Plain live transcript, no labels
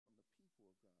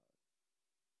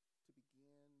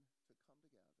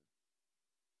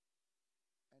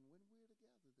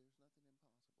nothing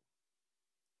impossible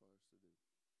for us to do.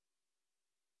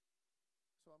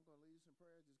 So I'm going to lead us in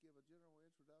prayer, just give a general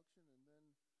introduction, and then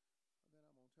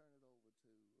I'm going to turn it over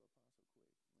to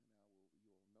Apostle Quick, and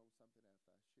you'll know something after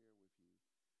I share with you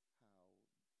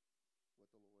what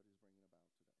the Lord is bringing about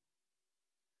today.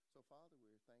 So, Father,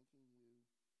 we're thanking you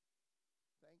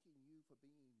for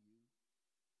being you,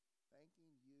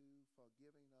 thanking you for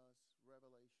giving us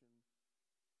revelation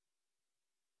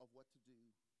of what to do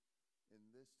in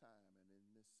this time and in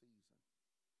this season,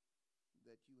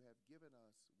 that you have given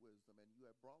us wisdom and you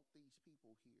have brought these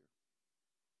people here.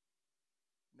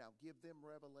 Now give them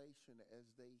revelation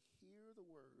as they hear the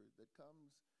word that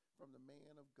comes from the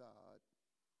man of God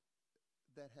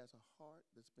that has a heart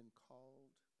that's been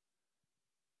called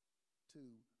to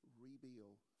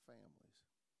rebuild families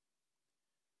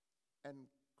and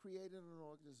created an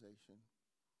organization,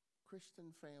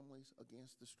 Christian Families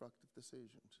Against Destructive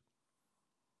Decisions.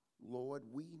 Lord,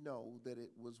 we know that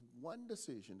it was one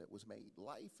decision that was made.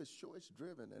 Life is choice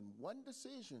driven, and one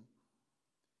decision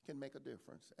can make a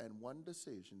difference. And one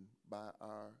decision by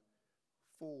our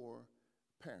 4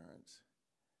 parents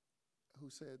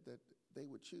who said that they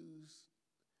would choose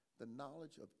the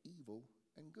knowledge of evil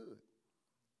and good,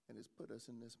 and it's put us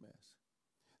in this mess.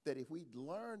 That if we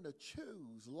learn to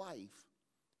choose life,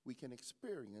 we can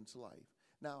experience life.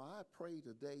 Now, I pray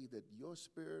today that your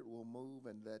spirit will move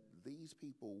and that these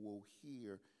people will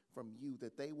hear from you,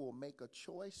 that they will make a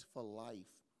choice for life,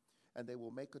 and they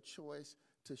will make a choice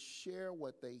to share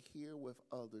what they hear with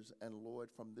others. And Lord,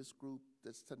 from this group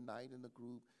that's tonight and the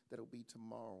group that'll be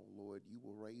tomorrow, Lord, you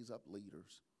will raise up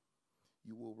leaders.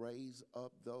 You will raise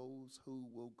up those who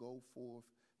will go forth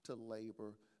to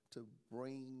labor, to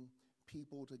bring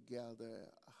people together,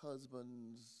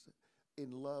 husbands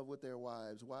in love with their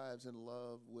wives, wives in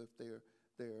love with their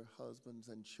husbands,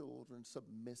 and children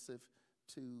submissive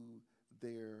to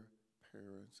their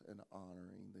parents and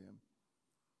honoring them.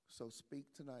 So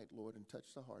speak tonight, Lord, and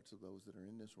touch the hearts of those that are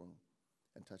in this room,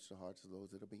 and touch the hearts of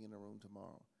those that will be in the room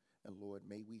tomorrow. And Lord,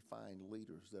 may we find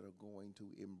leaders that are going to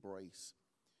embrace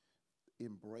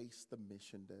the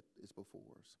mission that is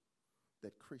before us,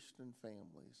 that Christian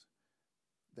families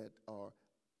that are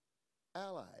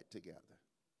allied together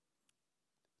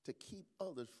to keep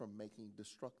others from making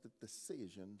destructive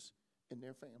decisions in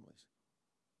their families.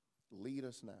 Lead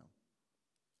us now.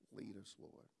 Lead us,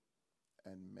 Lord.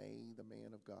 And may the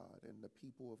man of God and the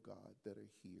people of God that are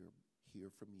here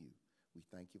hear from you. We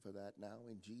thank you for that now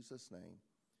in Jesus' name.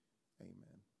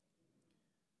 Amen.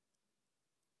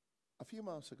 A few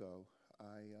months ago,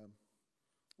 I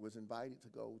was invited to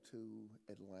go to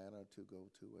Atlanta to go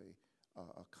to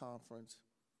a conference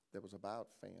that was about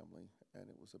family, and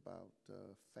it was about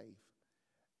faith.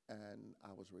 And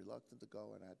I was reluctant to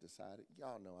go, and I decided,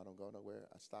 y'all know I don't go nowhere.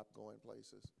 I stopped going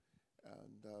places.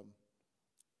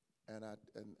 And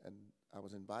I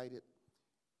was invited.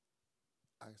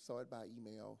 I saw it by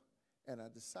email, and I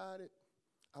decided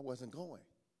I wasn't going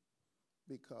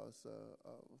because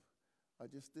I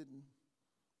just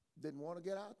didn't want to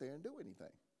get out there and do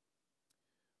anything.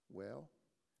 Well,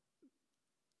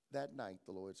 that night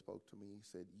the Lord spoke to me. He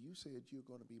said, you said you're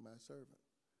going to be my servant,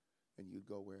 and you'd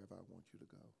go wherever I want you to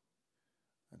go.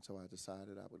 And so I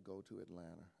decided I would go to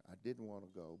Atlanta. I didn't want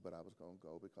to go, but I was going to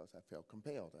go because I felt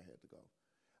compelled I had to go.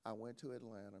 I went to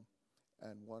Atlanta,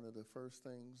 and one of the first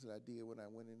things that I did when I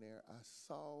went in there, I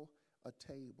saw a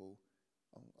table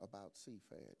about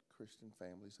CFADD, Christian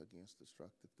Families Against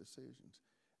Destructive Decisions.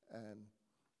 And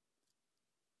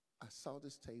I saw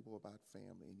this table about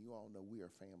family, and you all know we are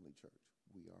family church.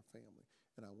 We are family.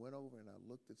 And I went over and I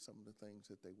looked at some of the things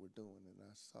that they were doing, and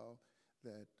I saw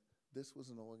that this was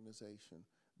an organization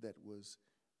that was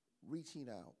reaching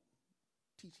out,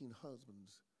 teaching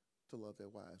husbands to love their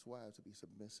wives, wives to be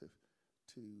submissive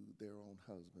to their own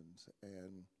husbands,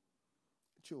 and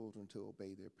children to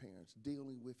obey their parents,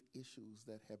 dealing with issues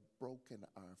that have broken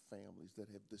our families, that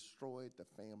have destroyed the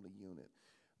family unit.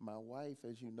 My wife,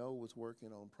 as you know, was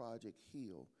working on Project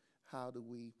Heal. How do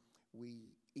we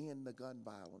end the gun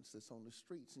violence that's on the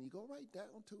streets? And you go right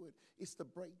down to it. It's the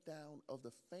breakdown of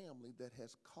the family that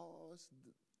has caused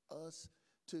us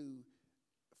to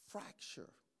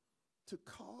fracture, to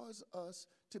cause us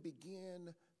to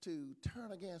begin to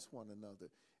turn against one another.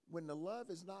 When the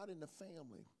love is not in the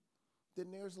family, then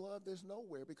there's love, there's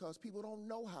nowhere, because people don't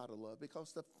know how to love,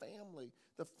 because the family,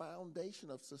 the foundation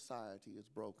of society is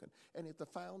broken. And if the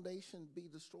foundation be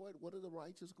destroyed, what are the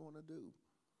righteous going to do?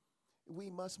 We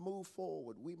must move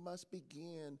forward. We must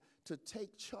begin to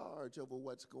take charge over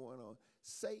what's going on.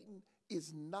 Satan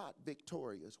is not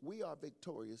victorious. We are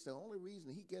victorious. The only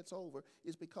reason he gets over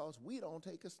is because we don't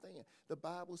take a stand. The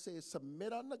Bible says,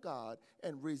 submit unto God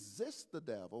and resist the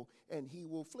devil, and he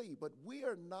will flee. But we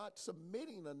are not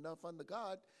submitting enough unto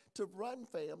God to run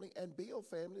family and build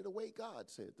family the way God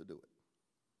said to do it.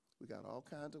 We got all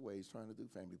kinds of ways trying to do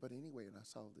family. But anyway, and I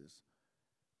saw this,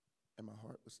 and my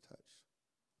heart was touched.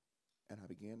 And I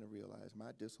began to realize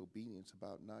my disobedience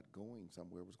about not going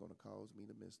somewhere was going to cause me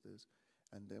to miss this.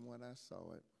 And then when I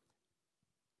saw it,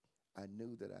 I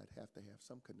knew that I'd have to have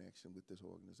some connection with this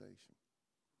organization.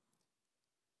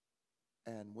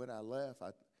 And when I left,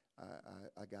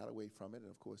 I got away from it. And,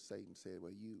 of course, Satan said,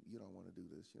 well, you don't want to do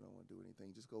this. You don't want to do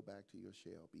anything. Just go back to your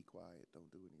shell. Be quiet.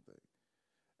 Don't do anything.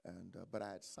 And but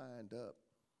I had signed up,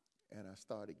 and I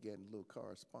started getting little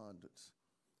correspondence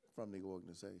from the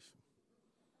organization.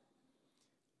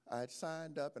 I had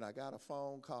signed up, and I got a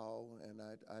phone call, and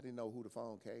I didn't know who the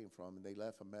phone came from, and they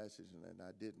left a message, and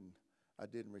I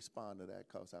didn't respond to that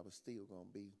because I was still going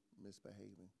to be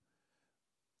misbehaving.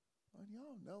 Well,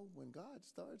 y'all know when God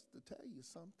starts to tell you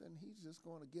something, he's just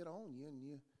going to get on you, and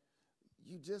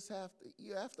you just have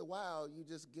to, after a while, you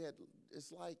just get,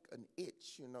 it's like an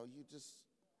itch, you just,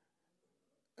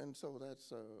 and so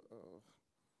that's,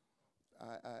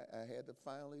 I had to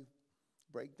finally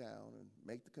break down and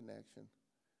make the connection.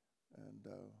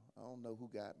 And I don't know who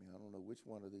got me. I don't know which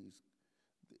one of these.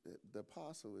 The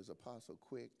apostle is Apostle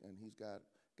Quick, and he's got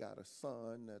a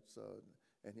son that's,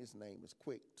 and his name is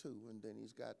Quick too. And then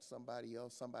he's got somebody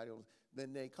else.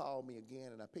 Then they called me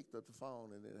again, and I picked up the phone,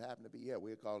 and it happened to be, yeah,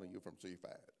 we're calling you from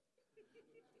CFADD.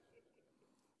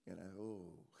 And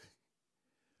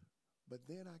But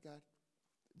then I got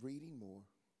reading more,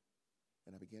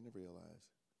 and I began to realize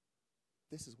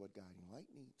this is what Guiding Light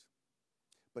needs.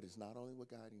 But it's not only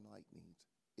what Guiding Light needs,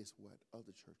 it's what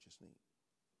other churches need.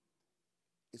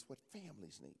 It's what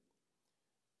families need.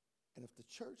 And if the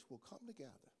church will come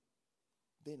together,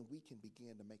 then we can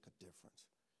begin to make a difference.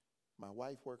 My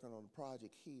wife working on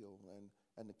Project Heal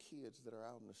and the kids that are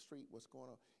out in the street, what's going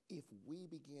on? If we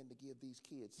begin to give these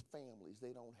kids families,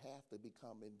 they don't have to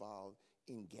become involved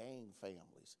in gang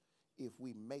families. If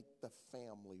we make the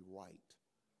family right.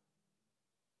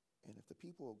 And if the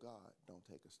people of God don't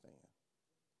take a stand,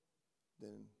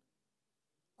 then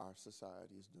our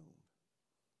society is doomed,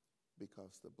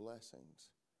 because the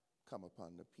blessings come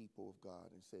upon the people of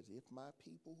God, and says, if my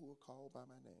people who are called by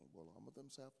my name will humble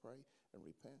themselves, pray, and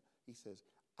repent, he says,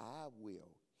 I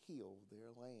will heal their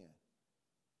land.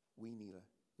 We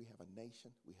have a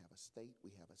nation, we have a state, we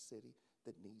have a city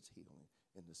that needs healing.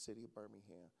 In the city of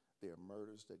Birmingham, there are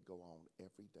murders that go on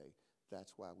every day.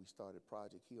 That's why we started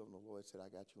Project Heal, and the Lord said, I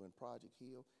got you in Project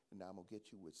Heal, and now I'm going to get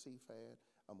you with CFADD.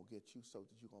 I'm going to get you so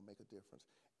that you're going to make a difference.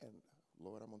 And,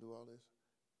 Lord, I'm going to do all this.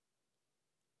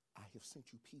 I have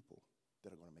sent you people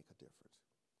that are going to make a difference.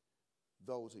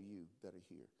 Those of you that are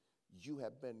here, you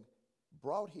have been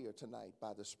brought here tonight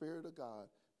by the Spirit of God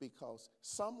because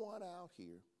someone out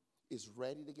here is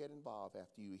ready to get involved.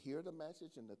 After you hear the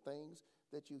message and the things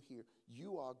that you hear,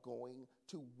 you are going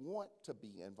to want to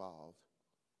be involved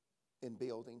in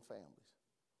building families.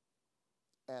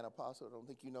 And Apostle, I don't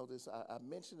think you know this, I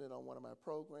mentioned it on one of my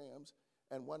programs,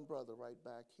 and one brother right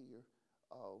back here,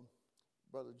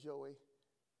 Brother Joey,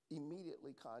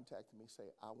 immediately contacted me, say,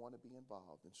 I want to be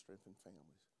involved in strengthening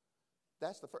families.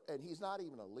 That's the first, and he's not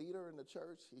even a leader in the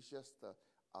church. He's just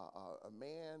a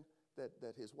man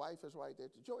that his wife is right there.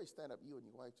 Joey, stand up. You and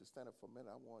your wife just stand up for a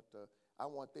minute. I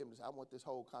want this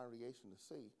whole congregation to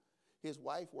see. His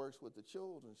wife works with the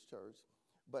children's church,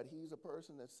 but he's a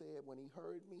person that said when he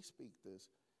heard me speak this,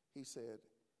 he said,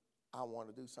 I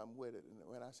want to do something with it. And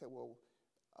when I said, well,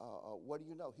 what do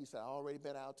you know? He said, I already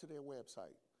been out to their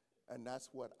website, and that's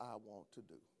what I want to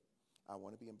do. I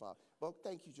want to be involved. Well,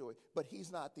 thank you, Joey. But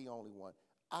he's not the only one.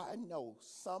 I know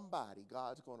somebody,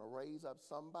 God's going to raise up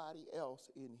somebody else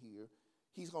in here.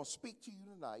 He's going to speak to you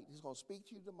tonight. He's going to speak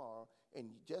to you tomorrow.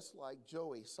 And just like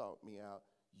Joey sought me out,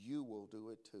 you will do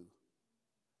it too.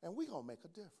 And we're going to make a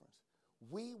difference.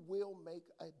 We will make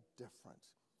a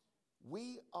difference.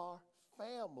 We are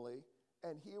family,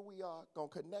 and here we are going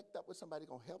to connect up with somebody,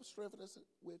 going to help strengthen us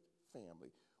with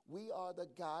family. We are the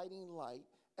guiding light,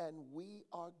 and we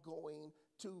are going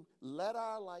to let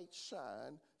our light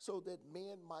shine so that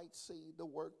men might see the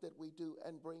work that we do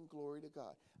and bring glory to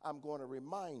God. I'm going to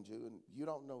remind you, and you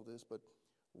don't know this, but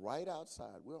right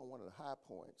outside, we're on one of the high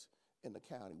points in the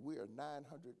county. We are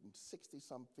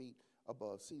 960-some feet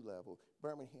above sea level.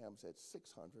 Birmingham's at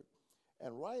 600.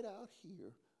 And right out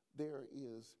here, there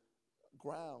is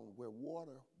ground where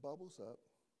water bubbles up,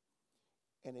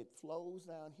 and it flows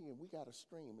down here, and we got a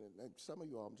stream. And some of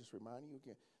you all, I'm just reminding you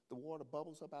again, the water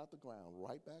bubbles up out the ground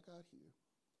right back out here.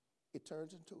 It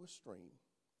turns into a stream.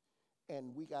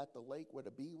 And we got the lake where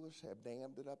the beavers have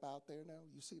dammed it up out there now.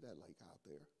 You see that lake out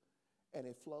there. And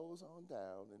it flows on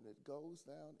down, and it goes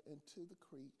down into the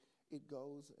creek. It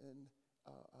goes in,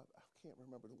 I can't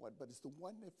remember the one, but it's the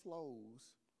one that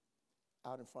flows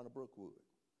out in front of Brookwood.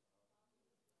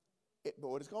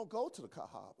 But it's going to go to the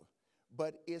Cahaba.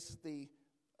 But it's the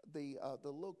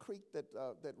little creek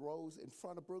that rolls in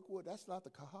front of Brookwood. That's not the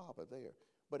Cahaba there,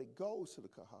 but it goes to the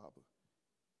Cahaba.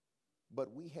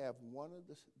 But we have one of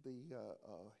the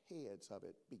heads of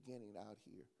it beginning out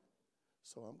here.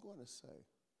 So I'm going to say,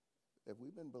 if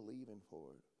we've been believing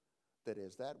for it, that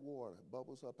as that water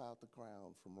bubbles up out the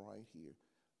ground from right here,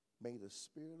 may the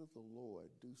Spirit of the Lord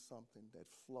do something that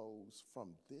flows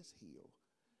from this hill,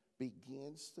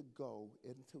 begins to go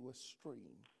into a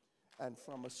stream, and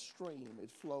from a stream it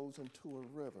flows into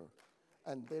a river,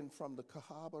 and then from the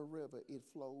Cahaba River it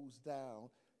flows down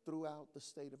throughout the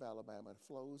state of Alabama. It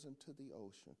flows into the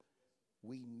ocean.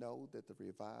 We know that the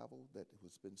revival that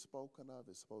has been spoken of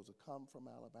is supposed to come from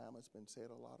Alabama. It's been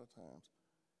said a lot of times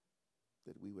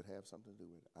that we would have something to do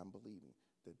with it. I'm believing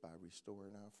that by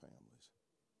restoring our families,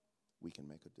 we can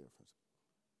make a difference.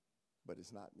 But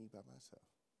it's not me by myself.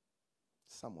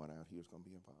 Someone out here is going to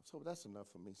be involved. So that's enough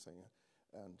for me saying.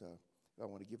 And I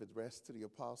want to give it the rest to the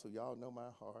apostle. Y'all know my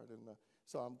heart. And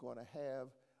so I'm going to have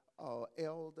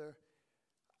Elder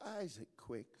Isaac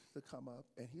Quick to come up,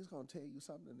 and he's going to tell you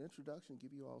something, an introduction,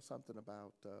 give you all something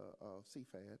about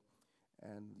CFADD.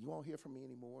 And you won't hear from me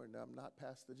anymore, and I'm not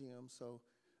Pastor Jim, so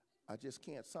I just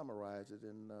can't summarize it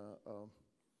in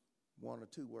one or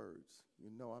two words.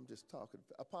 You know, I'm just talking.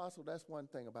 Apostle, that's one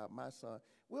thing about my son.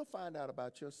 We'll find out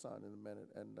about your son in a minute.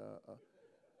 And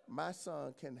my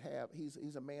son can have,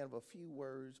 he's a man of a few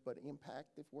words, but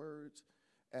impactful words,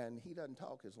 and he doesn't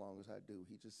talk as long as I do.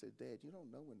 He just said, Dad, you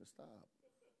don't know when to stop.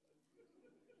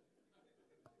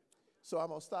 So I'm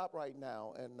going to stop right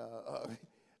now, and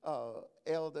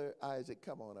Elder Isaac,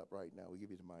 come on up right now. We'll give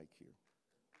you the mic here.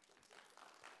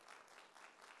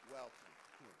 Welcome.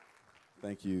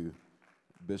 Thank you,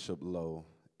 Bishop Lowe,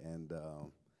 and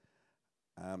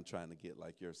I'm trying to get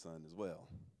like your son as well,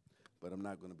 but I'm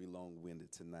not going to be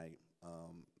long-winded tonight.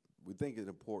 We think it's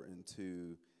important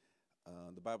to,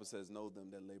 the Bible says, know them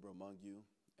that labor among you,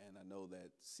 and I know that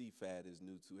CFADD is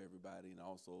new to everybody, and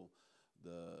also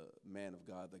the man of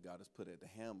God that God has put at the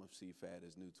helm of CFADD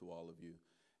is new to all of you.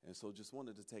 And so just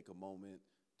wanted to take a moment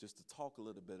just to talk a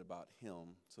little bit about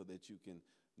him so that you can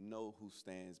know who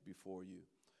stands before you.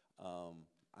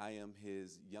 I am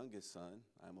his youngest son.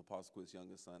 I'm Apostle Quick's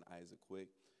youngest son, Isaac Quick.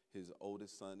 His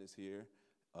oldest son is here,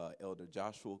 Elder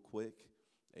Joshua Quick,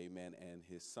 amen, and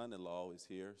his son-in-law is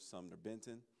here, Sumner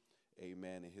Benton,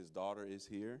 amen, and his daughter is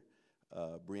here,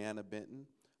 Brianna Benton.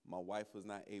 My wife was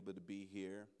not able to be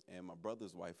here, and my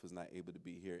brother's wife was not able to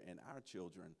be here, and our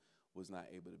children was not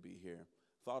able to be here.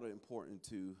 Thought it important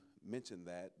to mention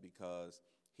that because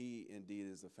he indeed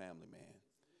is a family man.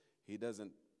 He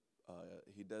doesn't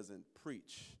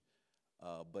preach,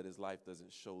 but his life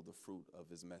doesn't show the fruit of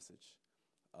his message.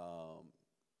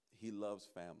 He loves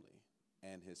family,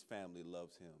 and his family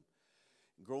loves him.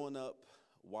 Growing up,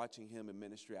 watching him in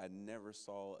ministry, I never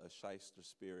saw a shyster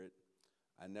spirit.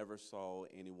 I never saw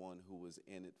anyone who was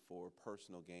in it for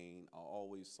personal gain. I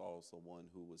always saw someone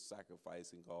who was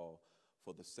sacrificing all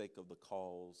for the sake of the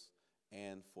cause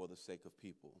and for the sake of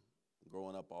people.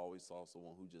 Growing up, I always saw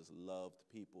someone who just loved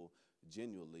people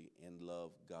genuinely and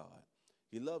loved God.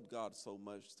 He loved God so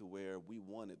much to where we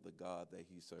wanted the God that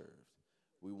he served.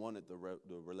 We wanted the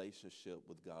relationship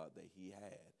with God that he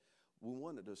had. We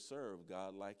wanted to serve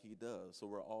God like he does, so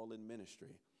we're all in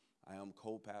ministry. I am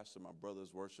co-pastor, my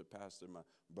brother's worship pastor, my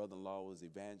brother-in-law is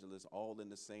evangelist, all in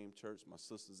the same church, my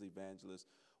sister's evangelist.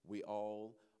 We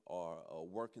all are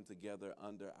working together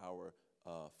under our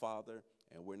Father,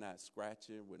 and we're not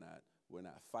scratching, we're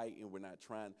not fighting, we're not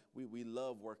trying. We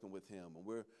love working with him, and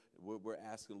we're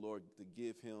asking Lord to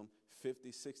give him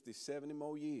 50, 60, 70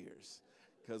 more years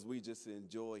because we just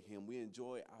enjoy him. We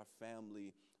enjoy our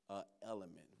family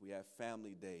element. We have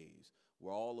family days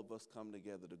where all of us come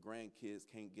together. The grandkids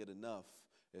can't get enough,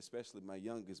 especially my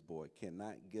youngest boy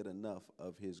cannot get enough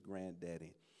of his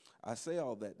granddaddy. I say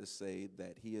all that to say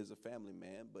that he is a family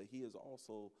man, but he is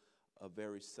also a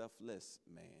very selfless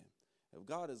man. If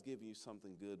God has given you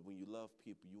something good, when you love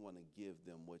people, you want to give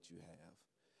them what you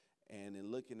have. And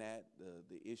in looking at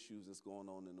the issues that's going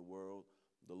on in the world,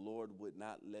 the Lord would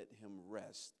not let him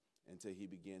rest until he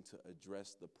began to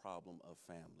address the problem of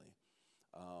family.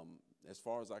 As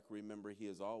far as I can remember, he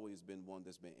has always been one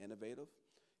that's been innovative.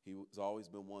 He has always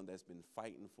been one that's been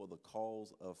fighting for the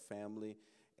cause of family.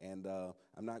 And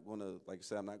I'm not going to, like I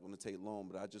said, I'm not going to take long,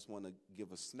 but I just want to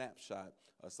give a snapshot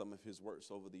of some of his works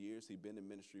over the years. He's been in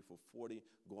ministry for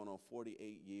going on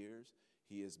 48 years.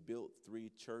 He has built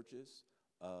 3 churches,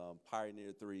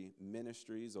 pioneered 3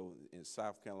 ministries in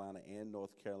South Carolina and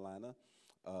North Carolina.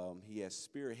 He has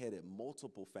spearheaded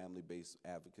multiple family-based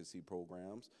advocacy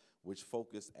programs, which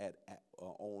focus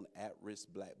on at-risk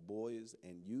black boys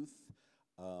and youth,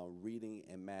 reading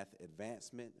and math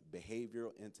advancement,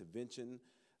 behavioral intervention,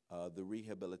 the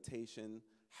rehabilitation,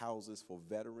 houses for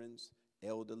veterans,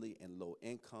 elderly and low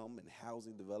income, and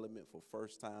housing development for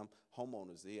first-time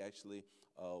homeowners. He actually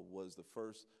was the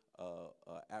first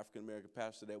African-American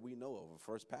pastor that we know of, or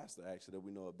first pastor actually that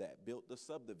we know of, that built the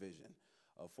subdivision,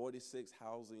 a 46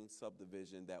 housing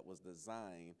subdivision that was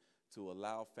designed to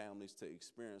allow families to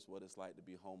experience what it's like to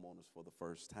be homeowners for the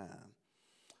first time.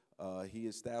 He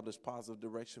established Positive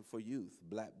Direction for Youth,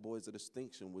 Black Boys of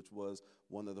Distinction, which was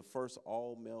one of the first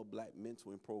all-male black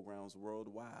mentoring programs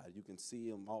worldwide. You can see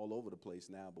them all over the place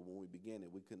now, but when we began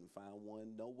it, we couldn't find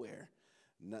one nowhere.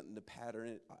 Nothing to pattern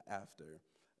it after.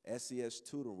 SES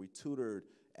Tutoring, we tutored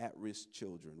at-risk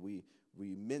children. We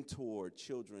mentored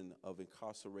children of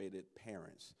incarcerated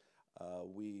parents.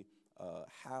 We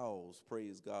housed,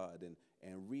 praise God,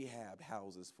 and rehabbed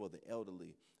houses for the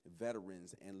elderly,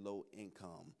 veterans, and low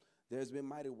income. There's been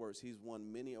mighty works. He's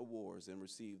won many awards and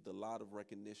received a lot of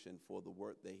recognition for the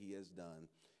work that he has done.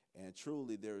 And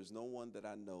truly, there is no one that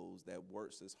I know that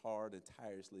works as hard and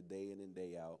tirelessly day in and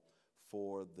day out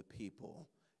for the people,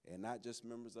 and not just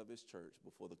members of his church,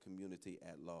 but for the community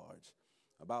at large.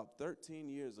 About 13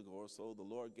 years ago or so, the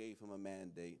Lord gave him a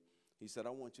mandate. He said, I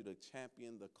want you to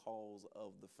champion the cause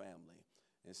of the family.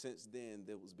 And since then,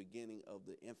 there was beginning of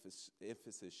the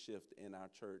emphasis shift in our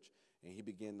church, and he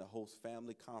began to host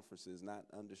family conferences, not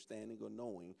understanding or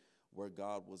knowing where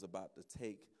God was about to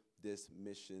take this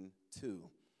mission to.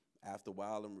 After a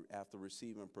while, after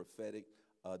receiving prophetic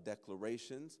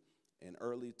declarations, in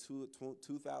early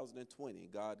 2020,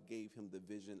 God gave him the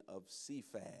vision of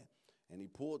CFADD, and he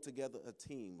pulled together a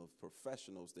team of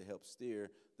professionals to help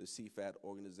steer the CFADD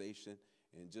organization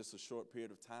in just a short period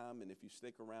of time. And if you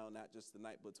stick around, not just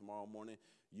tonight, but tomorrow morning,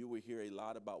 you will hear a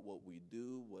lot about what we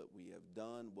do, what we have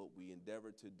done, what we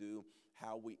endeavor to do,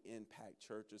 how we impact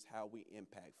churches, how we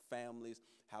impact families,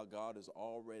 how God is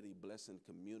already blessing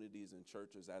communities and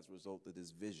churches as a result of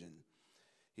this vision.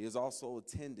 He has also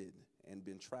attended and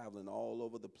been traveling all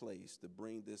over the place to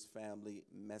bring this family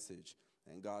message.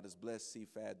 And God has blessed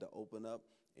CFADD to open up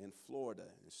in Florida,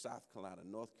 in South Carolina,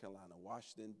 North Carolina,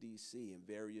 Washington, D.C., and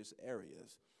various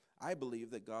areas. I believe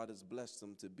that God has blessed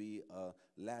him to be a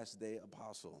last-day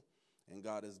apostle, and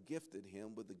God has gifted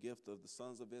him with the gift of the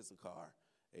sons of Issachar.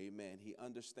 Amen. He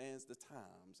understands the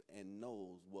times and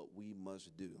knows what we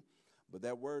must do. But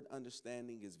that word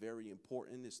understanding is very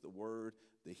important. It's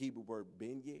the Hebrew word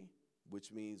binye,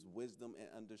 which means wisdom and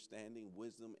understanding,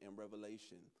 wisdom and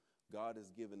revelation. God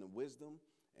has given him wisdom,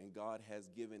 and God has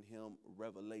given him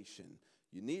revelation.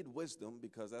 You need wisdom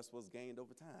because that's what's gained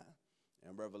over time,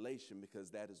 and revelation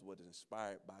because that is what is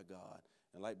inspired by God.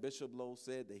 And like Bishop Lowe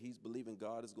said, that he's believing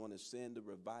God is going to send a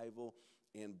revival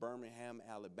in Birmingham,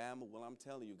 Alabama. Well, I'm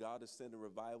telling you, God is sending a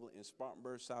revival in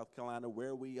Spartanburg, South Carolina,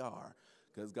 where we are,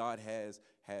 because God has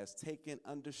taken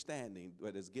understanding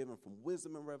that is given from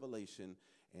wisdom and revelation,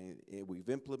 and we've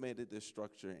implemented this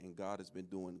structure, and God has been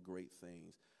doing great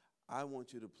things. I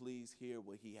want you to please hear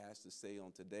what he has to say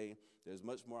on today. There's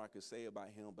much more I could say about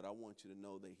him, but I want you to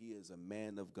know that he is a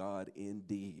man of God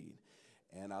indeed.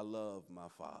 And I love my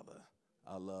father.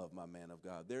 I love my man of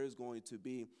God. There is going to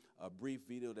be a brief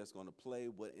video that's going to play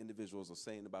what individuals are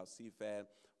saying about CFADD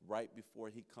right before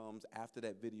he comes. After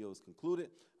that video is concluded,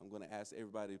 I'm going to ask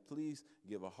everybody to please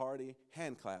give a hearty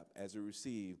hand clap as we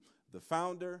receive the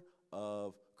founder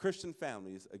of Christian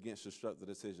Families Against Destructive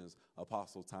Decisions,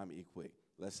 Apostle Tommy E. Quick.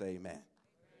 Let's say amen.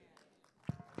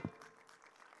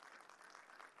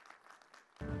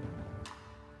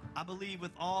 I believe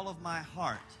with all of my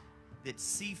heart that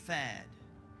CFADD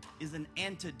is an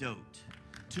antidote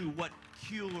to what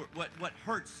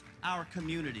hurts our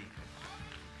community.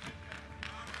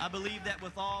 I believe that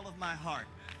with all of my heart.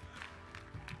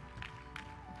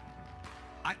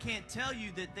 I can't tell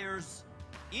you that there's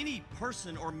any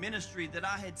person or ministry that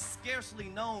I had scarcely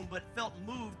known but felt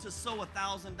moved to sow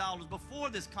 $1,000 before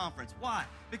this conference. Why?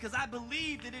 Because I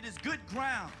believe that it is good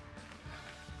ground.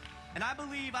 And I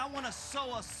believe I want to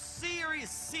sow a serious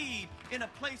seed in a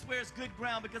place where it's good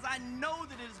ground, because I know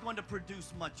that it is going to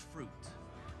produce much fruit.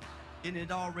 And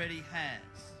it already has.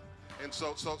 And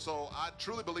so I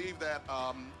truly believe that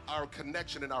our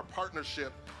connection and our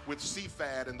partnership with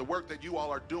CFADD and the work that you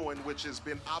all are doing, which has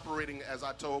been operating, as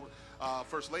I told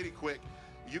First Lady quick.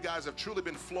 You guys have truly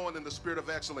been flowing in the spirit of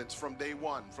excellence from day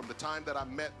one, from the time that I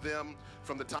met them,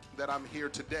 from the time that I'm here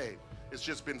today. It's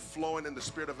just been flowing in the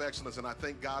spirit of excellence, and I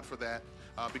thank God for that,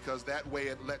 because that way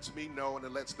it lets me know and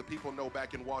it lets the people know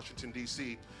back in Washington,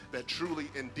 D.C., that truly,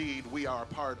 indeed, we are a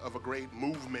part of a great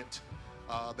movement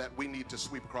that we need to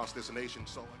sweep across this nation.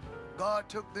 So God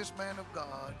took this man of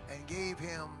God and gave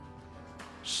him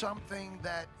something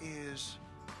that is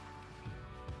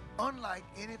unlike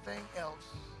anything else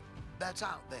that's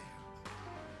out there.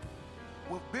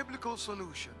 With biblical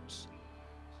solutions,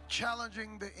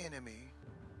 challenging the enemy,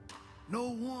 no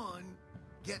one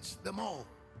gets them all.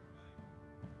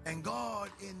 And God,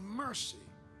 in mercy,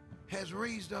 has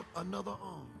raised up another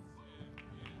arm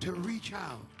to reach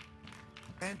out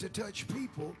and to touch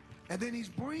people. And then he's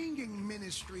bringing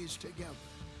ministries together.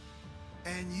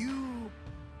 And you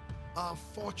are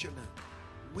fortunate.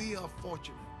 We are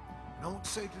fortunate. Don't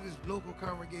say to this local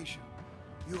congregation,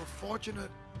 you are fortunate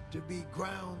to be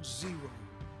ground zero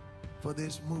for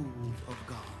this move of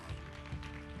God.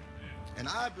 And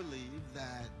I believe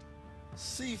that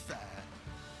CFADD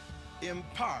in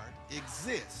part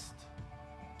exists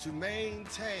to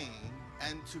maintain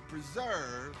and to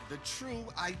preserve the true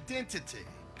identity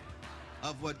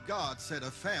of what God said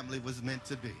a family was meant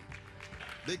to be.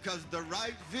 Because the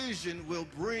right vision will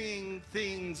bring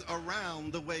things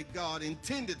around the way God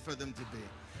intended for them to be.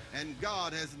 And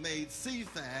God has made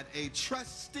CFADD a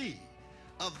trustee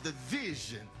of the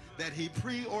vision that he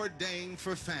preordained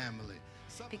for family.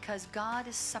 Because God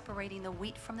is separating the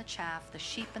wheat from the chaff, the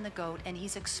sheep and the goat, and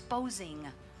he's exposing,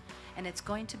 and it's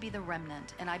going to be the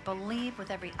remnant. And I believe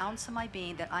with every ounce of my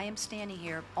being that I am standing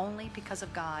here only because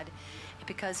of God,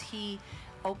 because he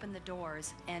opened the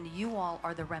doors, and you all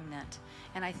are the remnant.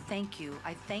 And I thank you.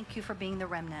 I thank you for being the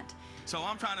remnant. So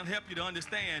I'm trying to help you to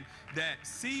understand that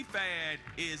CFADD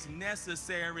is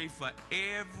necessary for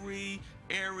every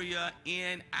area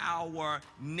in our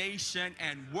nation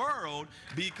and world,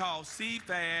 because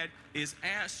CFADD is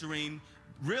answering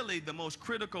really the most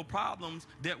critical problems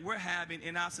that we're having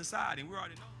in our society. We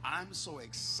already know. I'm so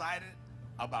excited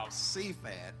about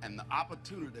CFADD and the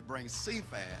opportunity to bring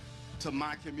CFADD to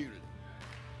my community.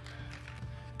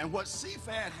 And what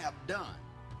CFADD have done,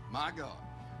 my God,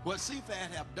 what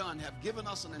CFADD have done, have given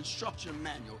us an instruction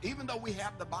manual, even though we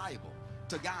have the Bible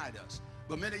to guide us.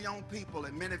 But many young people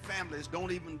and many families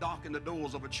don't even darken the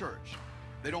doors of a church.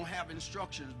 They don't have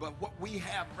instructions. But what we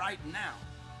have right now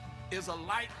is a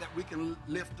light that we can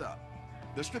lift up.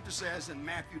 The scripture says in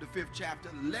Matthew the 5th chapter,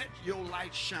 let your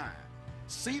light shine.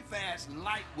 CFADD's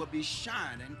light will be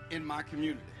shining in my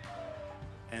community.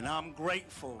 And I'm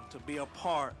grateful to be a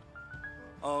part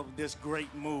of this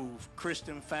great move,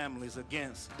 Christian Families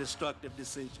Against Destructive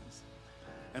Decisions.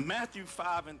 In Matthew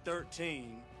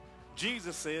 5:13,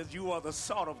 Jesus says, you are the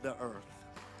salt of the earth.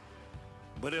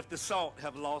 But if the salt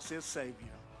have lost its Savior,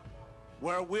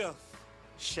 wherewith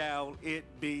shall it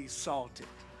be salted?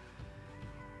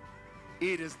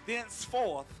 It is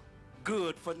thenceforth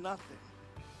good for nothing,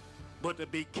 but to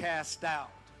be cast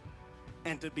out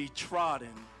and to be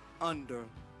trodden under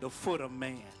the foot of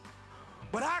man.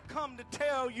 But I come to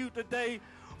tell you today,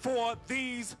 for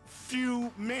these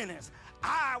few minutes,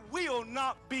 I will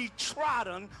not be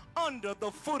trodden under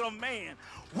the foot of man.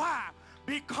 Why?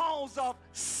 Because of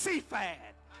CFADD.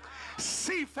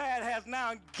 CFADD has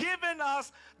now given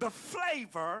us the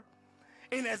flavor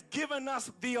and has given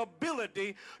us the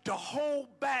ability to hold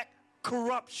back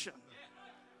corruption.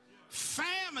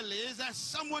 Families, as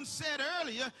someone said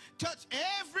earlier, touch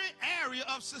every area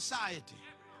of society.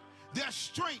 Their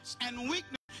strengths and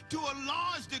weaknesses, to a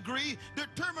large degree,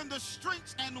 determine the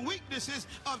strengths and weaknesses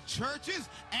of churches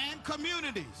and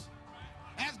communities.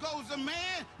 As goes the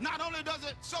man, not only does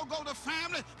it so go the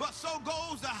family, but so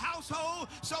goes the household,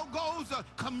 so goes the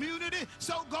community,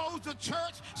 so goes the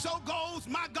church, so goes,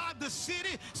 my God, the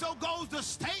city, so goes the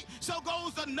state, so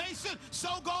goes the nation, so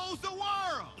goes the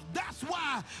world. That's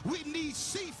why we need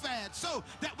CFADD, so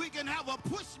that we can have a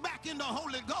pushback in the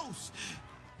Holy Ghost.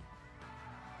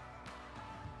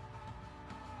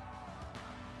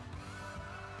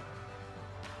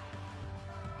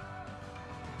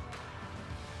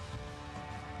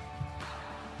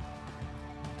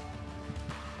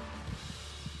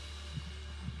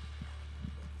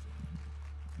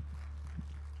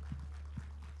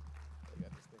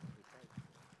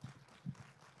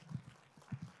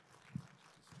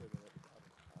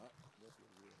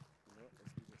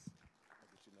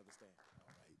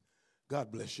 God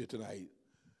bless you tonight.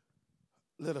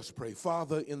 Let us pray.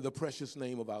 Father, in the precious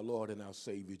name of our Lord and our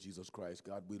Savior, Jesus Christ,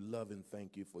 God, we love and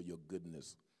thank you for your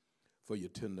goodness, for your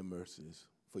tender mercies,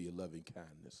 for your loving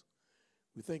kindness.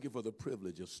 We thank you for the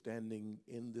privilege of standing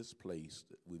in this place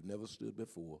that we've never stood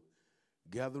before,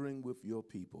 gathering with your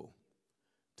people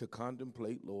to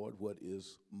contemplate, Lord, what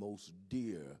is most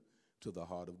dear to the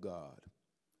heart of God.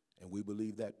 And we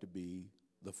believe that to be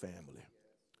the family.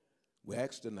 We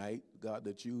ask tonight, God,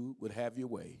 that you would have your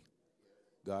way.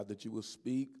 God, that you will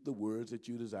speak the words that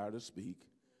you desire to speak,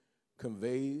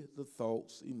 convey the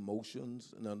thoughts,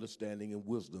 emotions, and understanding and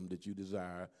wisdom that you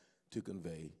desire to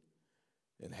convey,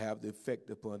 and have the effect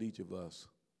upon each of us,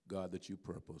 God, that you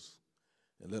purpose.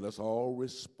 And let us all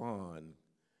respond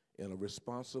in a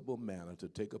responsible manner to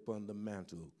take upon the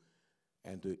mantle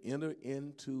and to enter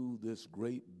into this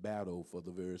great battle for the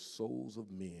very souls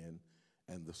of men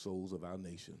and the souls of our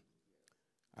nation.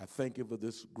 I thank you for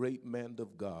this great man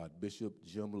of God, Bishop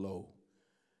Jim Lowe,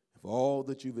 for all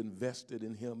that you've invested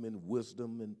in him in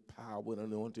wisdom and power and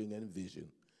anointing and vision,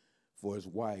 for his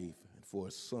wife and for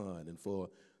his son and for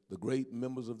the great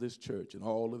members of this church and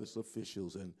all of its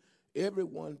officials and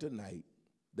everyone tonight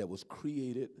that was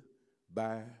created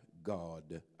by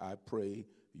God. I pray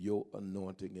your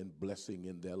anointing and blessing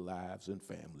in their lives and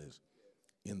families.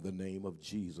 In the name of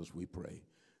Jesus we pray.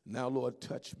 Now, Lord,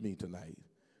 touch me tonight.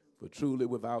 For truly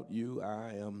without you,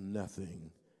 I am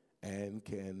nothing and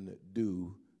can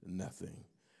do nothing.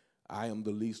 I am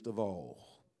the least of all.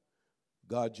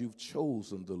 God, you've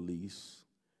chosen the least,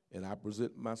 and I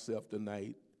present myself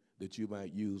tonight that you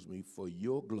might use me for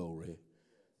your glory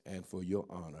and for your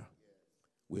honor.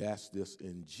 We ask this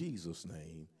in Jesus'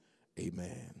 name,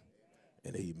 amen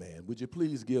and amen. Would you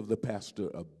please give the pastor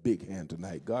a big hand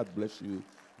tonight? God bless you,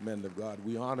 men of God.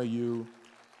 We honor you.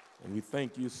 And we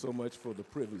thank you so much for the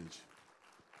privilege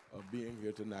of being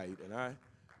here tonight. And I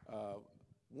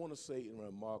want to say in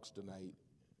remarks tonight,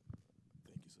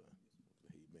 thank you, son.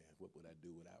 Amen. What would I do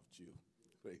without you?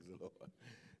 Praise the Lord.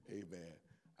 Amen.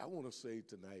 I want to say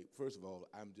tonight, first of all,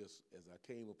 I'm just, as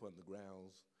I came upon the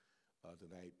grounds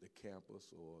tonight, the campus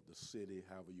or the city,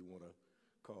 however you want to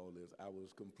call this, I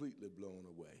was completely blown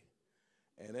away.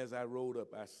 And as I rode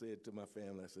up, I said to my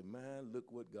family, I said, man,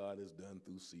 look what God has done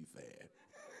through CFADD.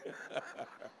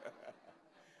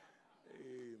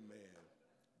 Amen.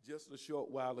 Just a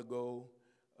short while ago,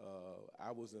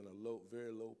 I was in a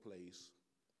very low place.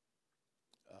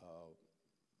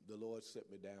 The Lord set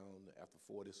me down after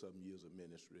 40-something years of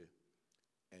ministry,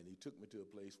 and he took me to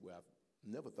a place where I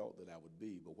never thought that I would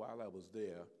be. But while I was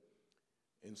there,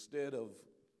 instead of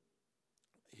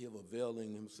him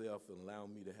availing himself and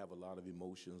allowing me to have a lot of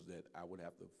emotions that I would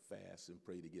have to fast and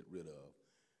pray to get rid of,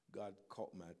 God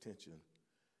caught my attention,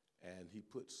 and he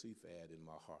put CFADD in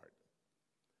my heart.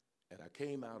 And I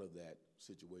came out of that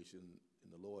situation,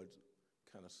 and the Lord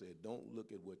kind of said, don't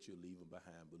look at what you're leaving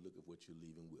behind, but look at what you're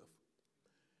leaving with.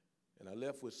 And I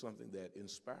left with something that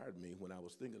inspired me when I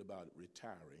was thinking about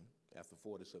retiring after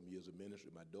 40-some years of ministry.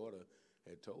 My daughter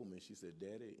had told me, she said,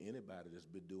 Daddy, anybody that's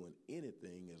been doing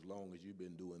anything as long as you've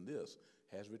been doing this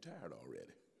has retired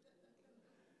already.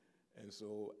 And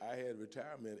so I had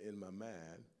retirement in my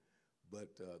mind,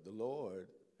 but the Lord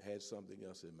had something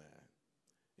else in mind.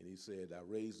 And he said, I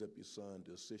raised up your son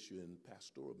to assist you in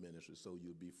pastoral ministry so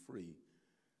you'll be free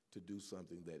to do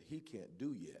something that he can't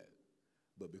do yet.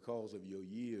 But because of your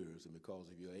years and because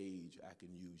of your age, I can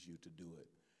use you to do it.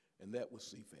 And that was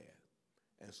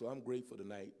CFADD. And so I'm grateful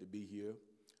tonight to be here.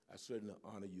 I certainly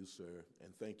honor you, sir,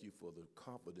 and thank you for the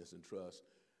confidence and trust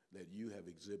that you have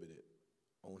exhibited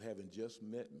on having just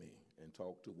met me and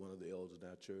talked to one of the elders in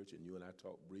our church, and you and I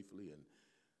talked briefly, and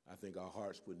I think our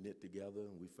hearts were knit together,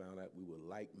 and we found out we were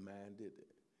like-minded,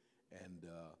 and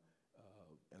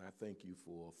I thank you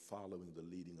for following the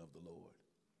leading of the Lord.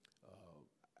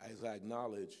 As I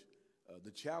acknowledge, the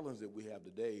challenge that we have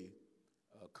today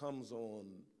comes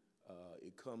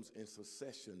in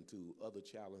succession to other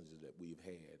challenges that we've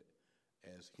had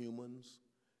as humans,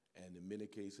 and in many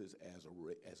cases as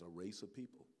a race of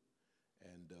people.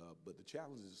 But the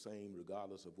challenge is the same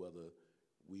regardless of whether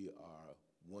we are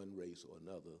one race or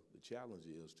another. The challenge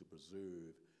is to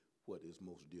preserve what is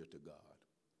most dear to God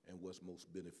and what's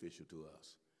most beneficial to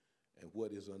us and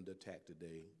what is under attack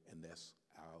today, and that's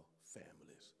our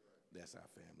families. That's our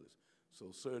families.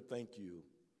 So, sir, thank you,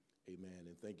 amen,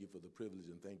 and thank you for the privilege,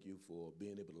 and thank you for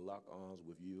being able to lock arms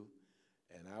with you,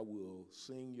 and I will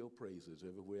sing your praises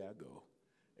everywhere I go,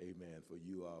 amen, for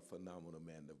you are a phenomenal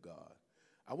man of God.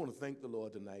 I want to thank the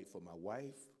Lord tonight for my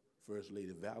wife, First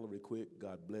Lady Valerie Quick.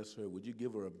 God bless her. Would you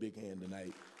give her a big hand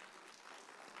tonight?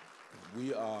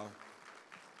 We are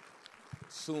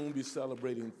soon be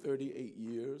celebrating 38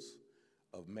 years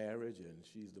of marriage, and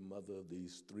she's the mother of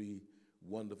these 3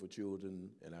 wonderful children,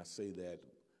 and I say that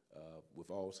with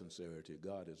all sincerity.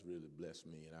 God has really blessed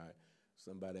me, and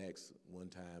somebody asked one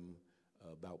time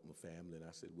about my family, and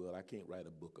I said, well, I can't write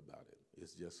a book about it.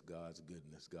 It's just God's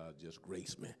goodness. God just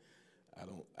graced me.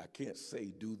 I can't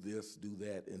say do this, do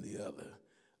that, and the other.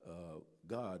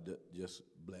 God just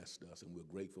blessed us, and we're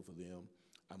grateful for them.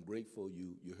 I'm grateful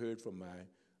you heard from my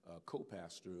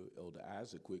co-pastor, Elder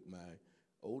Isaac Quick. My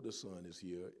older son is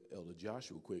here, Elder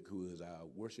Joshua Quick, who is our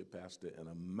worship pastor and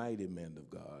a mighty man of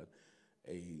God,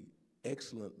 a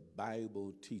excellent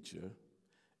Bible teacher,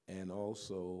 and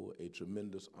also a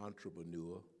tremendous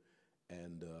entrepreneur,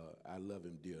 and I love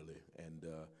him dearly. And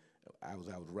I was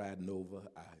riding over,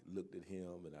 I looked at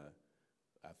him, and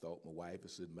I thought my wife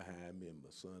is sitting behind me, and my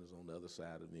son is on the other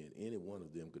side of me, and any one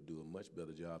of them could do a much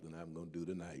better job than I'm going to do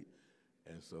tonight.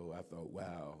 And so I thought,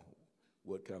 wow,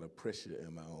 what kind of pressure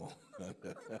am I on?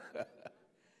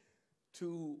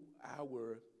 To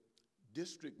our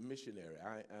district missionary,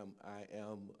 I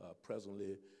am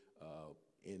presently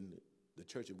in the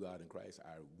Church of God in Christ.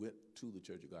 I went to the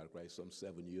Church of God in Christ some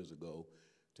 7 years ago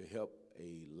to help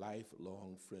a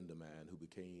lifelong friend of mine who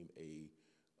became a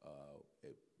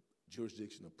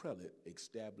jurisdictional prelate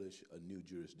establish a new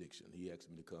jurisdiction. He asked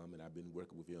me to come, and I've been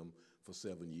working with him for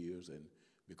 7 years, and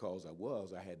because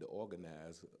I had to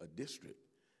organize a district.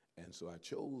 And so I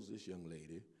chose this young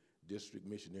lady, District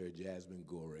Missionary Jasmine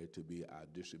Gorey, to be our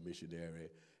district missionary,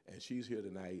 and she's here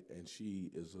tonight, and she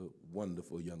is a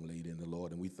wonderful young lady in the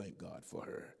Lord, and we thank God for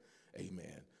her.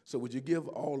 Amen. So would you give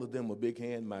all of them a big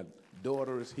hand? My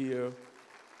daughter is here.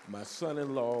 My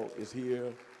son-in-law is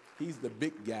here. He's the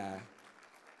big guy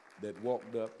that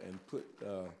walked up and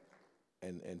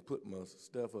put my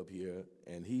stuff up here,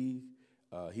 and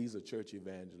he's a church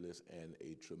evangelist and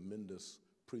a tremendous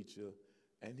preacher,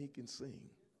 and he can sing.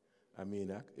 I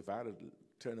mean, if I'd have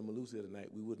turned him loose here tonight,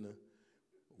 we wouldn't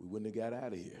have got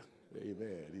out of here.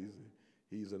 Amen.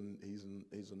 He's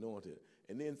anointed.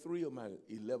 And then 3 of my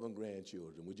 11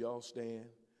 grandchildren. Would y'all stand?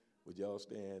 Would y'all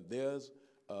stand? There's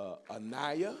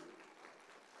Anaya.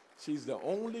 She's the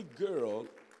only girl.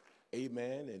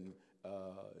 Amen. And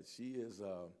she's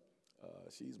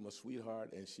my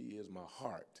sweetheart, and she is my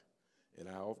heart. And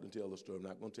I often tell the story. I'm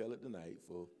not going to tell it tonight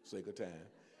for sake of time.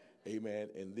 Amen.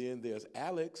 And then there's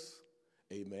Alex.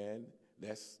 Amen.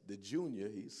 That's the junior.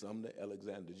 He's Sumner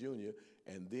Alexander Jr.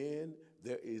 And then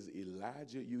there is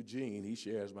Elijah Eugene. He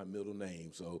shares my middle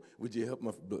name. So would you help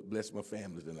bless my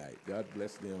family tonight? God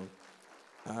bless them.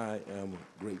 I am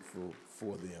grateful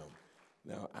for them.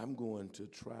 Now, I'm going to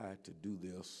try to do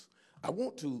this. I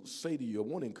want to say to you, I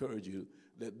want to encourage you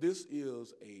that this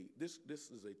is a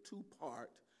 2-part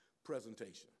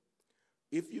presentation.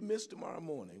 If you miss tomorrow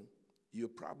morning, you'll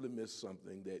probably miss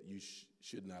something that you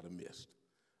should not have missed,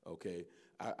 okay?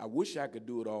 I wish I could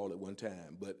do it all at one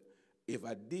time, but if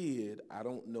I did, I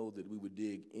don't know that we would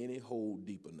dig any hole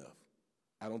deep enough.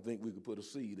 I don't think we could put a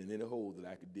seed in any hole that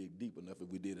I could dig deep enough if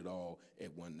we did it all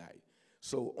at one night.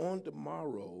 So on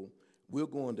tomorrow, we're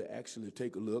going to actually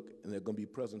take a look, and there are going to be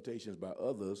presentations by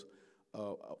others.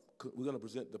 We're going to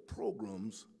present the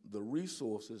programs, the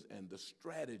resources, and the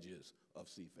strategies of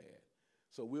CFADD.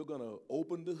 So we're going to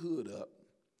open the hood up,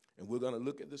 and we're going to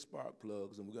look at the spark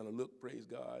plugs, and we're going to look, praise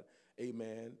God,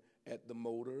 amen, at the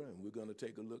motor, and we're going to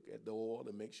take a look at the oil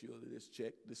and make sure that it's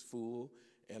checked, it's full,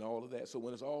 and all of that. So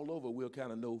when it's all over, we'll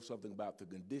kind of know something about the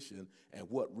condition and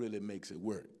what really makes it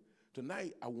work.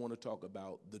 Tonight, I want to talk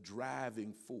about the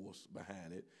driving force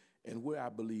behind it and where I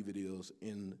believe it is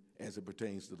as it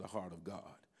pertains to the heart of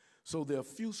God. So there are a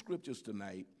few scriptures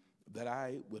tonight that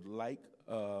I would like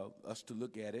us to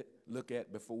look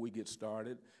at before we get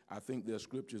started. I think there are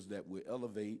scriptures that will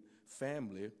elevate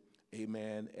family,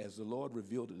 amen. As the Lord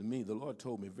revealed it to me, the Lord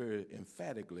told me very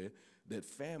emphatically that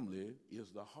family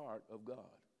is the heart of God,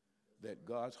 that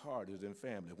God's heart is in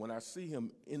family. When I see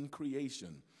him in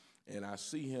creation, and I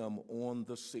see him on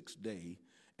the 6th day,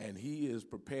 and he is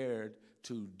prepared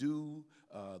to do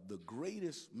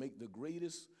make the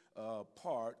greatest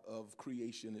part of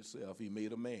creation itself. He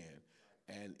made a man.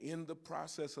 And in the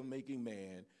process of making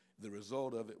man, the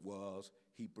result of it was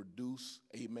he produced,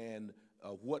 amen,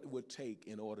 what it would take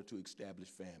in order to establish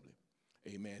family.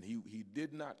 Amen. He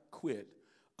did not quit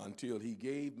until he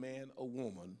gave man a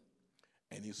woman,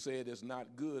 and he said it's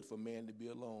not good for man to be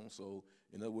alone. So,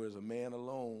 in other words, a man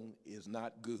alone is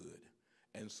not good.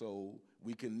 And so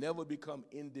we can never become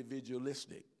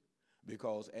individualistic,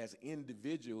 because as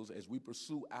individuals, as we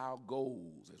pursue our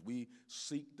goals, as we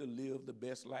seek to live the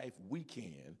best life we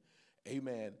can,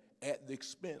 amen, at the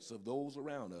expense of those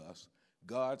around us,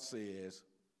 God says,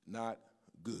 not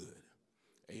good.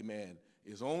 Amen.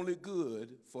 It's only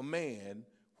good for man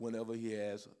whenever he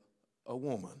has a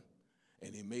woman.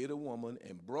 And he made a woman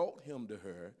and brought him to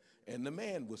her, and the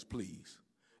man was pleased.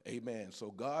 Amen.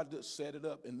 So God set it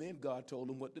up, and then God told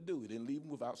him what to do. He didn't leave him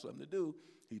without something to do.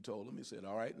 He told him, he said,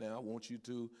 all right, now I want you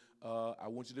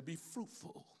to be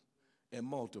fruitful and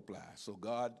multiply. So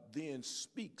God then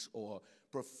speaks or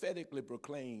prophetically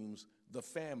proclaims the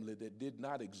family that did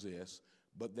not exist,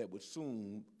 but that would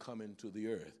soon come into the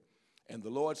earth. And the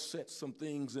Lord set some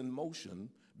things in motion,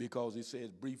 because he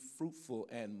says, be fruitful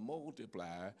and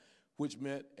multiply, which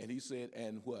meant, and he said,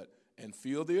 and what? And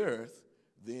fill the earth.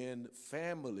 Then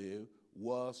family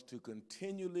was to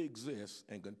continually exist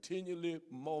and continually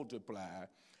multiply,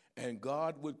 and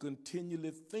God would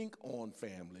continually think on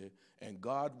family, and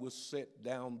God would set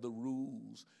down the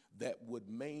rules that would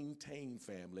maintain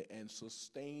family and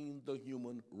sustain the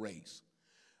human race.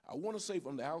 I want to say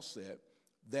from the outset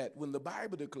that when the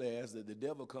Bible declares that the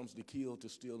devil comes to kill, to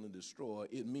steal, and destroy,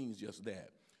 it means just that.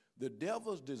 The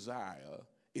devil's desire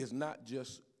is not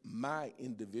just my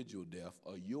individual death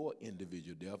or your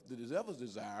individual death. The devil's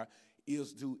desire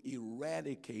is to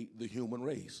eradicate the human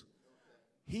race.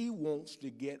 He wants to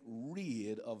get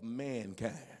rid of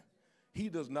mankind. He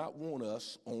does not want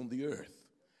us on the earth.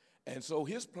 And so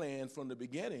his plan from the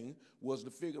beginning was to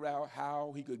figure out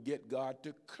how he could get God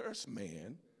to curse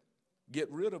man,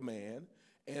 get rid of man.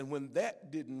 And when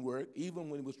that didn't work, even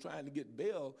when he was trying to get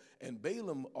Baal and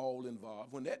Balaam all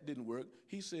involved, when that didn't work,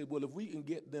 he said, well, if we can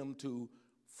get them to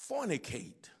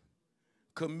fornicate,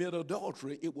 commit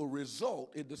adultery, it will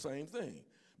result in the same thing,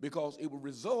 because it will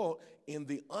result in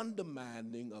the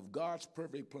undermining of God's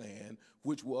perfect plan,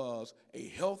 which was a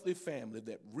healthy family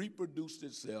that reproduced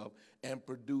itself and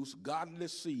produced godly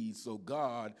seeds, so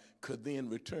God could then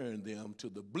return them to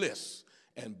the bliss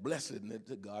and blessedness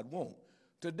that God wants.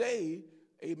 Today,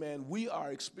 amen, we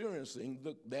are experiencing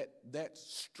that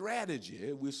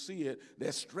strategy. We see it,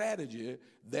 that strategy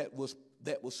that was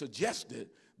suggested,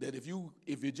 that if you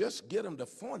just get them to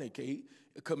fornicate,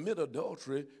 commit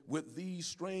adultery with these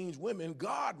strange women,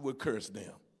 God would curse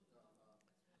them.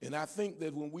 And I think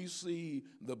that when we see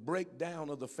the breakdown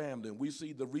of the family, and we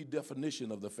see the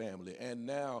redefinition of the family, and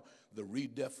now the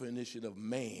redefinition of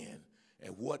man,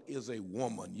 and what is a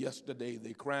woman? Yesterday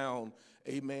they crowned,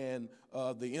 amen,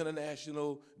 the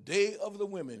International Day of the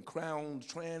Women, crowned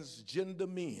transgender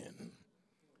men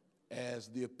as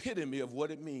the epitome of what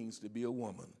it means to be a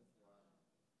woman.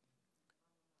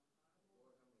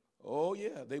 Oh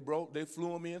yeah, they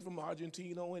flew them in from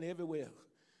Argentina and everywhere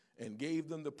and gave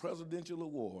them the presidential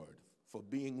award for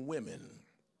being women.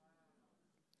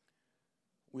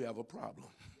 We have a problem.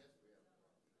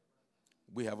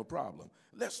 We have a problem.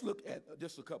 Let's look at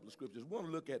just a couple of scriptures. We want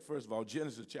to look at, first of all,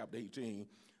 Genesis chapter 18.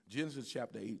 Genesis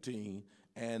chapter 18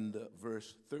 and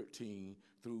verse 13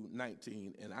 through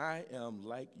 19. And I am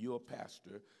like your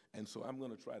pastor, and so I'm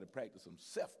going to try to practice some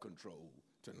self-control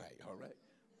tonight, all right?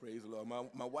 Praise the Lord.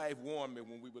 My wife warned me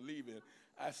when we were leaving.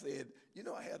 I said, you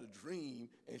know, I had a dream,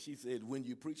 and she said, when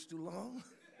you preach too long?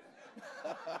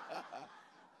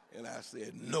 And I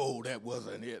said, no, that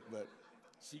wasn't it, but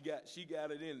she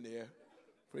got it in there.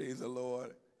 Praise the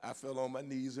Lord. I fell on my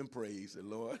knees and praised the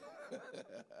Lord.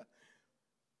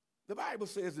 The Bible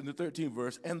says in the 13th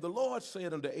verse, and the Lord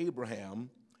said unto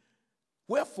Abraham,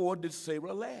 wherefore did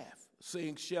Sarah laugh,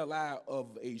 saying, shall I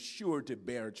of a surety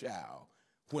bear a child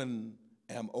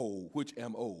which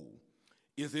am old?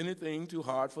 Is anything too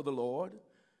hard for the Lord?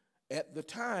 At the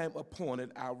time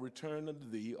appointed I'll return unto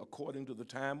thee according to the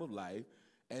time of life,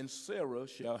 and Sarah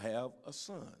shall have a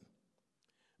son.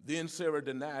 Then Sarah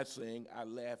denied, saying, I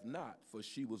laugh not, for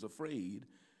she was afraid.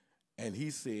 And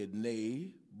he said, nay,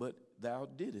 but thou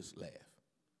didst laugh.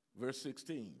 Verse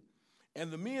 16,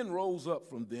 and the men rose up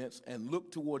from thence and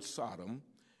looked towards Sodom,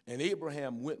 and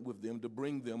Abraham went with them to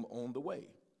bring them on the way.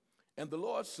 And the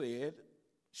Lord said,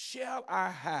 shall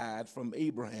I hide from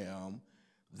Abraham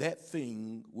that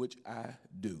thing which I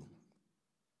do?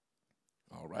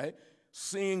 All right,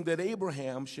 seeing that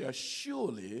Abraham shall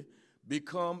surely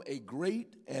become a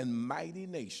great and mighty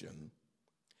nation,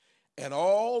 and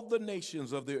all the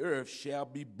nations of the earth shall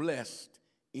be blessed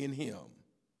in him.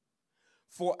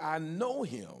 For I know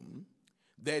him,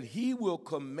 that he will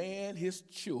command his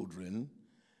children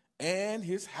and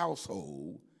his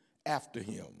household after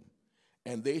him,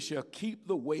 and they shall keep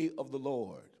the way of the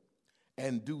Lord,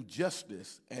 and do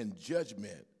justice and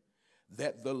judgment,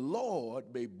 that the Lord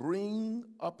may bring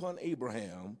upon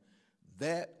Abraham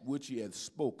that which he had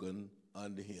spoken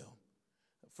unto him.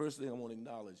 The first thing I want to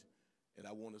acknowledge, and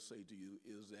I want to say to you,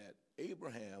 is that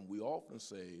Abraham, we often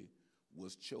say,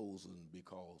 was chosen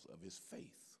because of his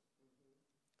faith.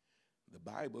 The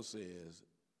Bible says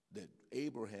that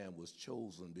Abraham was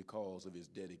chosen because of his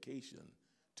dedication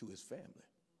to his family.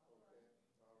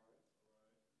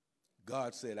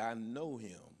 God said, I know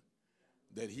him,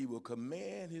 that he will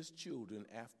command his children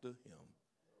after him,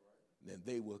 that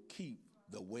they will keep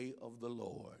the way of the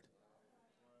Lord.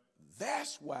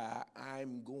 That's why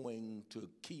I'm going to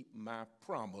keep my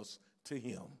promise to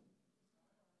him.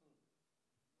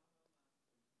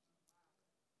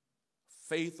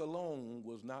 Faith alone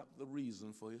was not the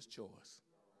reason for his choice.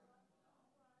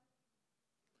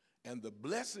 And the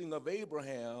blessing of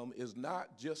Abraham is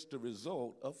not just the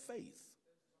result of faith.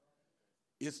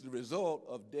 It's the result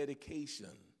of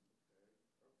dedication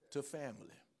to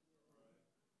family,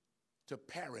 to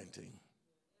parenting,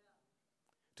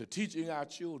 to teaching our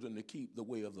children to keep the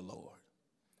way of the Lord.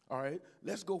 All right,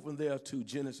 let's go from there to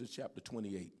Genesis chapter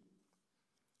 28.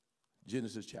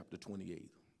 Genesis chapter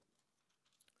 28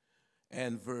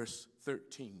 and verse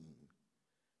 13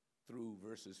 through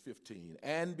verses 15.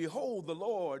 And behold, the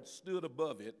Lord stood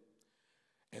above it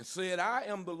and said, I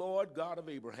am the Lord God of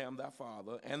Abraham, thy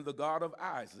father, and the God of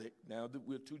Isaac. Now,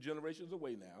 we're 2 generations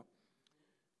away now.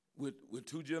 We're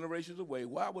 2 generations away.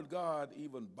 Why would God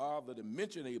even bother to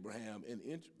mention Abraham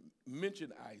and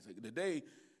mention Isaac? Today,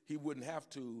 he wouldn't have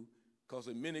to, because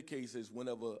in many cases,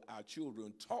 whenever our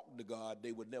children talk to God,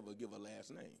 they would never give a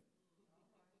last name.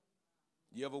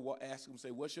 You ever ask them,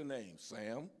 say, what's your name?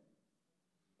 Sam?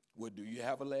 Well, do you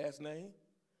have a last name?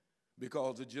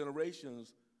 Because the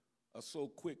generations are so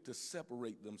quick to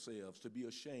separate themselves, to be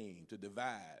ashamed, to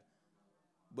divide.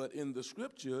 But in the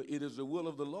scripture, it is the will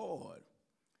of the Lord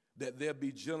that there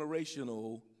be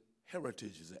generational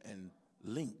heritages and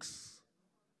links.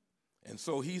 And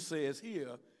so he says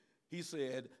here, he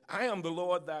said, I am the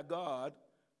Lord thy God,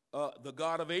 the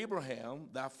God of Abraham,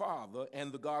 thy father,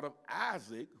 and the God of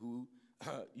Isaac, who,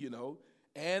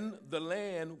 and the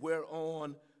land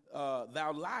whereon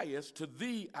thou liest, to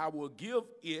thee I will give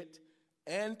it,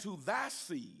 and to thy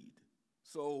seed.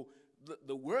 So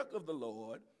the work of the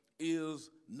Lord is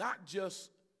not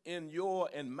just in your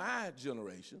and my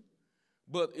generation,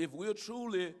 but if we're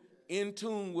truly in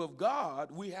tune with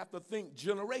God, we have to think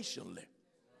generationally.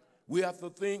 We have to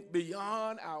think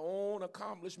beyond our own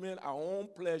accomplishment, our own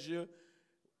pleasure,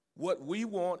 what we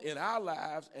want in our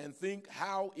lives, and think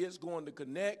how it's going to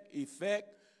connect,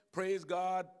 effect, praise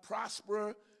God,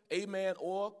 prosper, amen,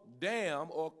 or damn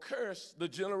or curse the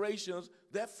generations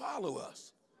that follow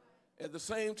us. At the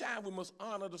same time, we must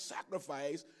honor the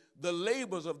sacrifice, the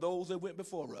labors of those that went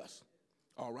before us.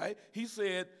 All right? He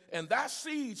said, and thy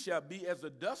seed shall be as the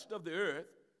dust of the earth,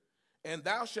 and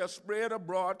thou shalt spread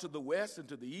abroad to the west and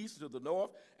to the east, to the north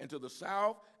and to the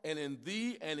south, and in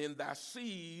thee and in thy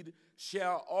seed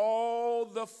shall all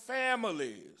the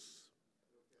families.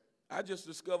 I just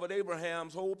discovered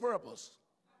Abraham's whole purpose.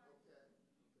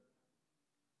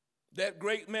 That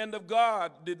great man of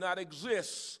God did not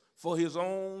exist for his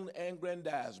own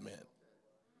aggrandizement.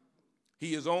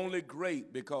 He is only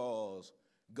great because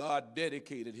God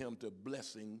dedicated him to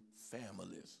blessing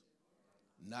families,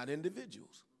 not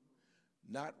individuals,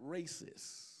 not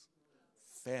races,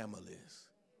 families.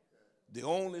 The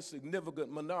only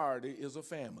significant minority is a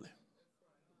family,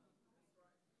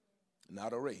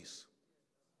 not a race.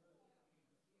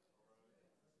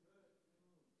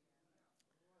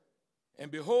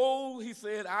 And behold, he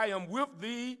said, I am with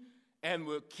thee and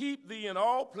will keep thee in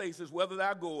all places whither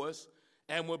thou goest,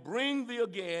 and will bring thee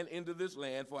again into this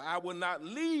land, for I will not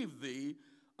leave thee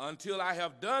until I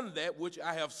have done that which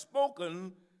I have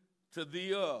spoken to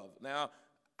thee of. Now,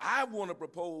 I want to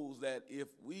propose that if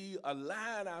we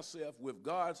align ourselves with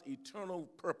God's eternal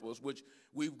purpose, which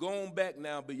we've gone back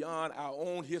now beyond our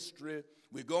own history,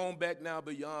 we've gone back now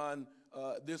beyond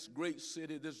this great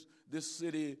city, this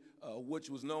city which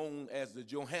was known as the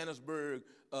Johannesburg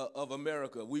of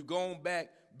America. We've gone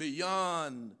back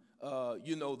beyond,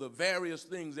 the various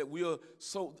things that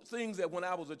things that when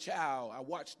I was a child, I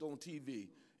watched on TV,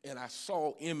 and I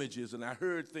saw images and I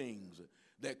heard things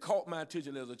that caught my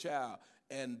attention as a child,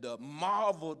 and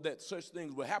marveled that such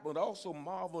things would happen, but also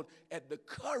marveled at the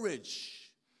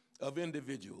courage of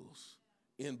individuals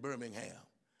in Birmingham.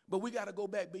 But we got to go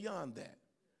back beyond that.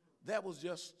 That was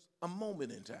just a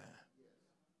moment in time.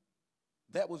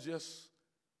 That was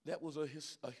a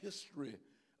history,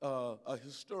 a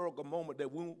historical moment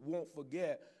that we won't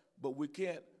forget, but we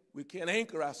can't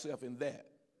anchor ourselves in that,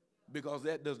 because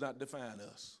that does not define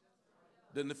us.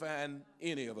 Doesn't define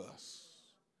any of us.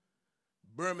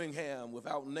 Birmingham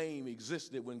without name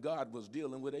existed when God was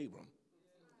dealing with Abram.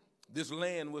 This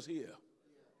land was here.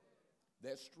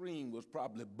 That stream was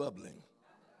probably bubbling.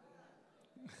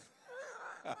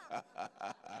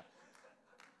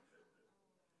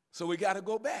 So we got to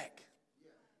go back.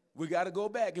 We got to go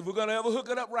back. If we're going to ever hook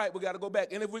it up right, we got to go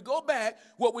back. And if we go back,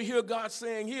 what we hear God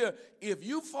saying here, if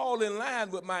you fall in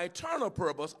line with my eternal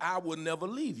purpose, I will never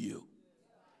leave you.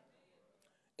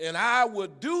 And I will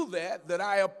do that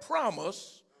I have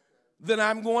promised that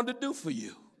I'm going to do for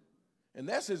you. And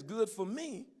that's as good for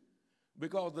me,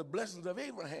 because the blessings of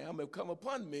Abraham have come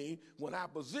upon me when I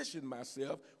position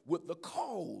myself with the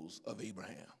cause of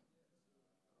Abraham.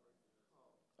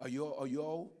 Are you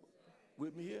all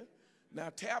with me here? Now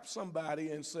tap somebody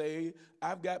and say,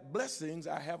 I've got blessings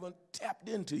I haven't tapped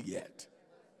into yet.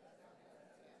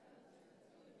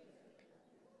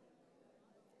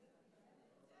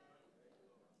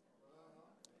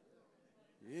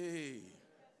 Hey.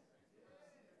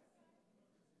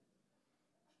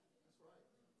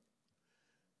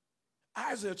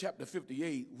 Isaiah chapter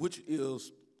 58, which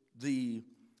is the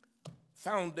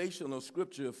foundational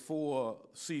scripture for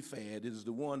CFADD, is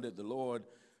the one that the Lord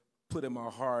put in my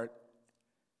heart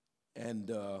and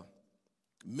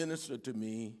ministered to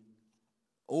me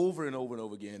over and over and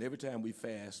over again. Every time we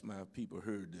fast, my people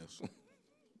heard this.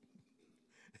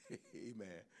 Amen.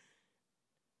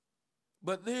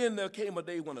 But then there came a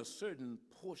day when a certain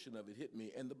portion of it hit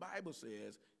me, and the Bible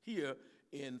says here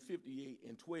in 58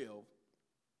 and 12,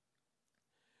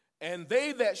 and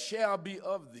they that shall be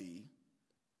of thee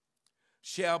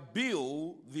shall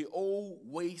build the old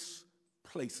waste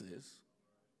places,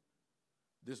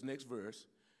 this next verse,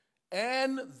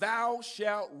 and thou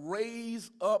shalt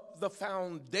raise up the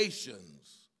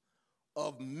foundations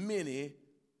of many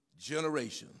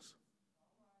generations.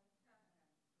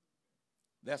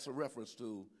 That's a reference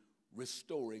to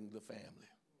restoring the family.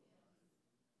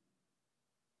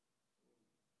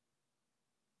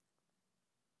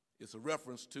 It's a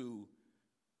reference to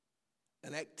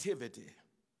an activity,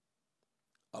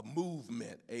 a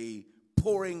movement, a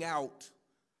pouring out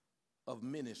of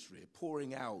ministry,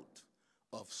 pouring out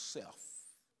of self,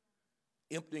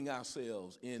 emptying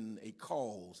ourselves in a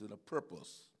cause and a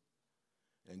purpose.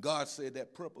 And God said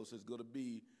that purpose is going to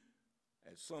be,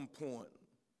 at some point,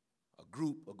 a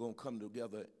group are going to come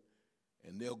together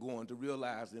and they're going to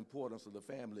realize the importance of the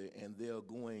family, and they're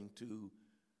going to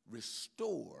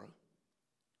restore,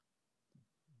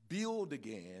 build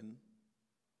again,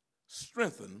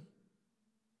 strengthen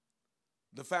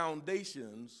the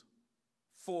foundations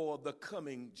for the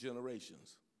coming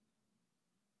generations.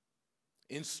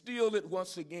 Instill it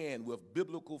once again with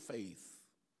biblical faith.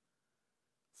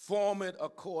 Form it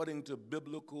according to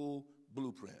biblical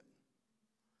blueprint.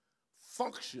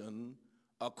 Function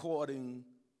according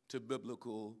to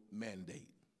biblical mandate.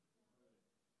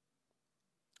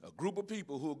 A group of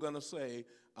people who are going to say,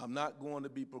 I'm not going to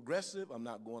be progressive, I'm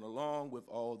not going along with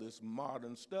all this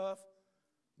modern stuff.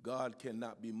 God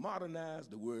cannot be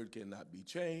modernized, the word cannot be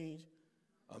changed.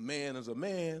 A man is a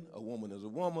man, a woman is a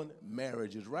woman,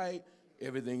 marriage is right,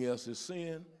 everything else is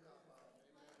sin.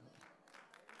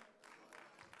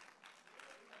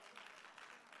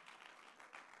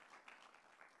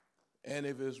 And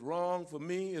if it's wrong for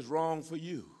me, it's wrong for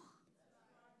you.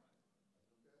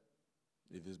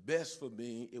 If it's best for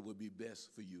me, it would be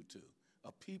best for you too.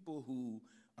 A people who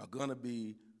are going to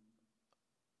be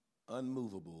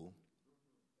unmovable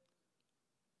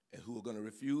and who are going to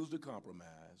refuse to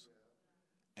compromise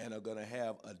and are going to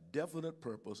have a definite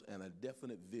purpose and a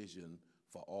definite vision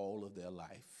for all of their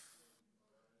life.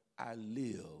 I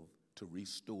live to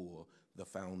restore the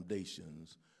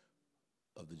foundations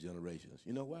of the generations.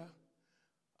 You know why?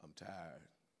 I'm tired.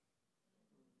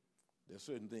 There's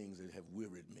certain things that have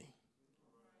wearied me.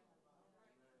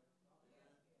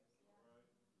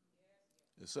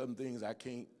 There's certain things I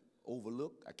can't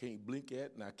overlook, I can't blink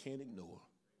at, and I can't ignore.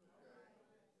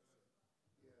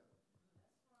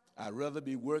 I'd rather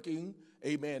be working,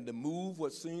 amen, to move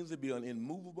what seems to be an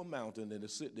immovable mountain than to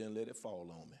sit there and let it fall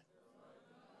on me.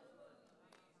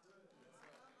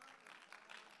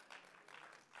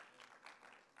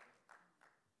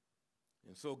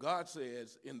 And so God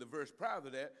says in the verse prior to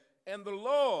that, and the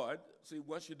Lord, see,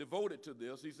 once you're devoted to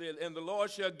this, he said, and the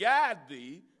Lord shall guide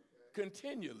thee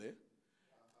continually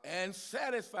and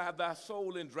satisfy thy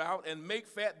soul in drought and make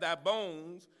fat thy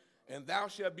bones, and thou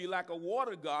shalt be like a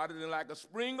water garden and like a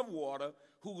spring of water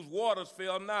whose waters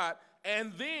fail not,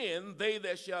 and then they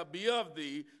that shall be of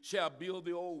thee shall build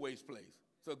the old waste place.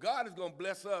 So God is going to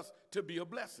bless us to be a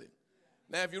blessing.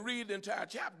 Now, if you read the entire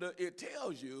chapter, it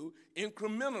tells you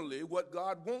incrementally what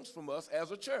God wants from us as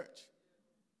a church.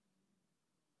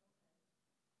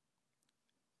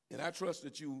 And I trust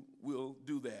that you will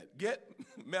do that. Get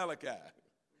Malachi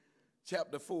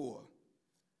chapter 4.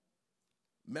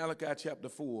 Malachi chapter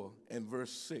 4 and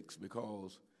verse 6,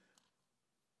 because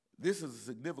this is a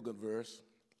significant verse.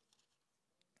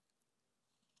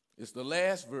 It's the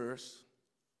last verse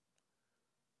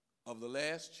of the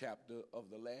last chapter of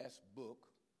the last book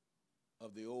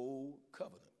of the Old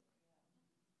Covenant.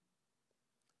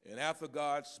 And after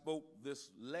God spoke this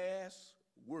last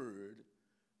word,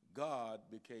 God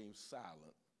became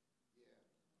silent.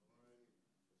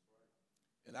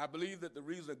 And I believe that the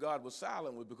reason God was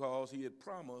silent was because he had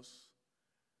promised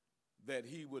that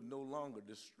he would no longer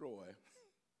destroy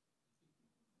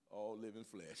all living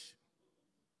flesh.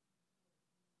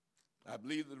 I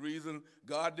believe the reason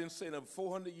God didn't say them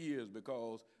 400 years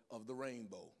because of the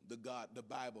rainbow, the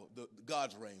Bible,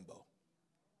 God's rainbow.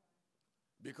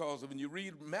 Because when you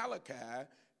read Malachi,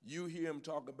 you hear him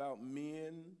talk about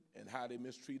men and how they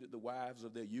mistreated the wives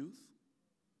of their youth.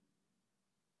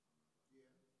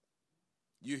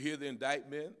 You hear the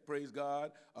indictment, praise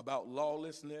God, about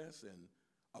lawlessness and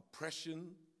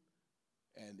oppression,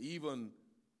 and even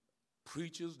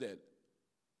preachers that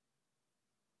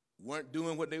weren't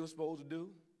doing what they were supposed to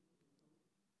do.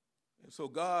 And so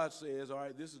God says, all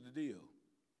right, this is the deal.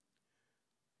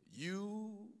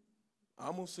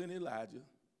 I'm going to send Elijah.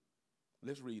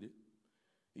 Let's read it.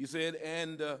 He said,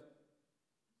 and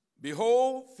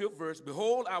behold, 5th verse,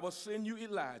 behold, I will send you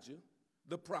Elijah,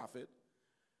 the prophet,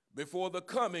 before the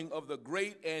coming of the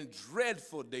great and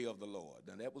dreadful day of the Lord.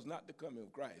 Now, that was not the coming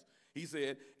of Christ. He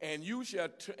said, and he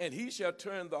shall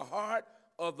turn the heart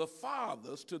of the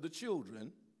fathers to the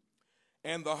children,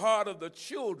 and the heart of the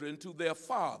children to their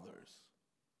fathers.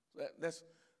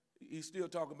 He's still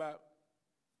talking about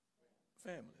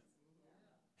family.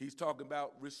 He's talking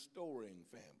about restoring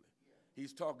family.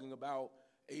 He's talking about,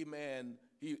 amen,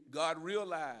 God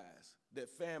realized that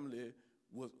family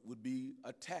would be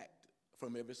attacked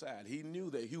from every side. He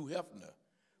knew that Hugh Hefner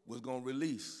was going to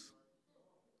release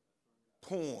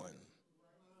porn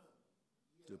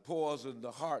to poison the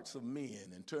hearts of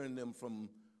men and turn them from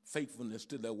faithfulness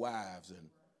to their wives and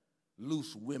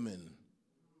loose women.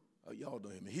 Y'all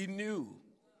don't hear me. He knew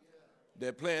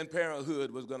that Planned Parenthood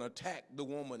was going to attack the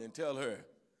woman and tell her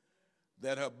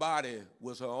that her body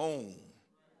was her own,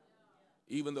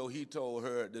 even though he told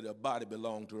her that her body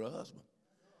belonged to her husband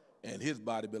and his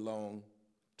body belonged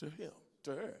to him,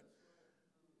 to her,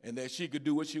 and that she could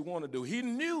do what she wanted to do. He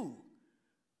knew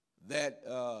that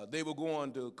they were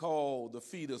going to call the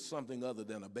fetus something other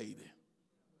than a baby.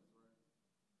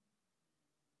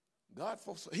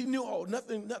 He knew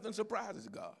nothing surprises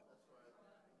God.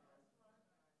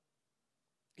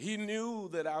 He knew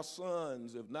that our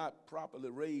sons, if not properly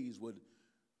raised, would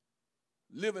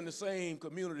live in the same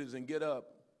communities and get up,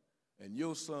 and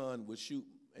your son would shoot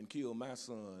and kill my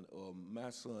son, or my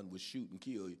son would shoot and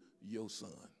kill your son.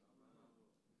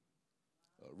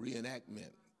 A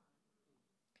reenactment.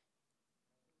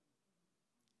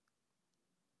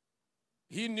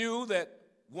 He knew that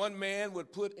one man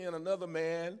would put in another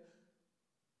man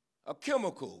a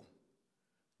chemical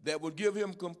that would give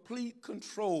him complete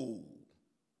control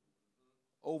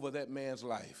over that man's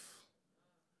life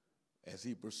as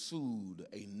he pursued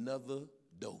another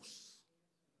dose.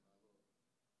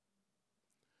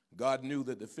 God knew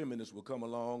that the feminists would come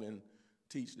along and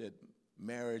teach that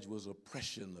marriage was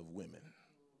oppression of women,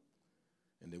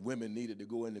 and that women needed to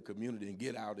go in the community and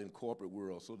get out in corporate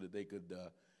world so that they could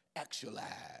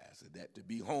actualize that to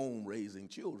be home raising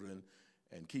children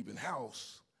and keeping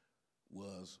house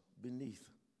was beneath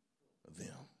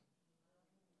them.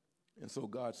 And so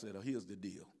God said, oh, here's the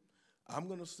deal. I'm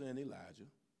going to send Elijah,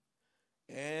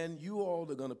 and you all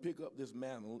are going to pick up this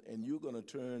mantle, and you're going to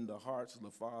turn the hearts of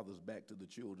the fathers back to the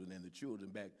children and the children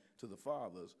back to the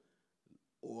fathers,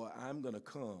 or I'm going to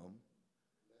come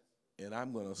and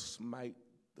I'm going to smite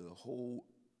the whole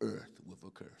earth with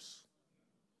a curse.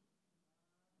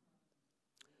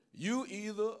 You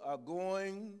either are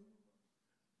going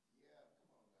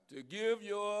to give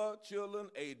your children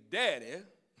a daddy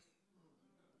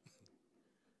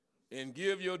and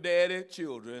give your daddy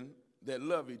children that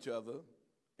love each other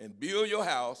and build your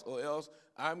house, or else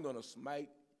I'm going to smite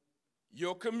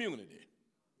your community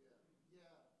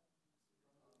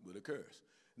with a curse.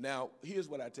 Now, here's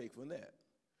what I take from that.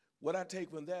 What I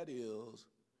take from that is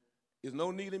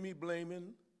no need of me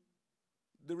blaming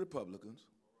the Republicans.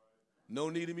 No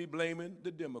need of me blaming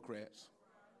the Democrats.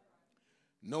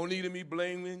 No need of me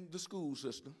blaming the school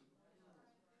system.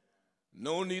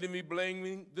 No need of me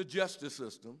blaming the justice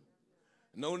system.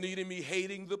 No need of me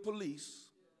hating the police.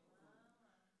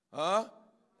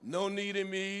 No need of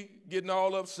me getting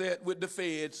all upset with the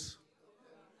feds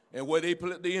and where they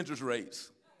put the interest rates.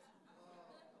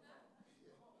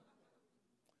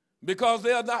 Because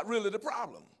they're not really the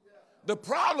problem. The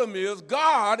problem is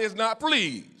God is not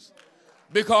pleased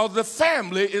because the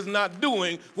family is not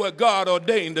doing what God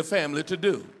ordained the family to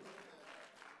do.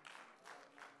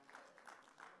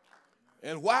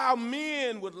 And while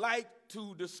men would like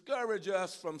to discourage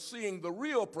us from seeing the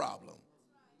real problem,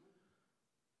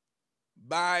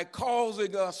 by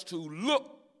causing us to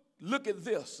look at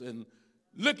this and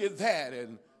look at that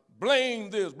and blame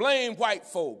this, blame white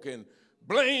folk and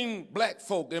blame black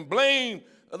folk and blame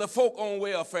the folk on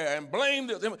welfare and blame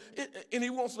this. And he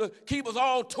wants to keep us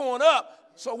all torn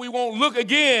up so we won't look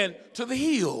again to the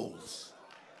hills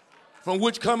from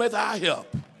which cometh our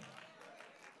help.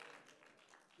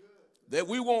 That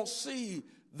we won't see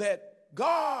that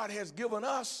God has given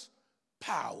us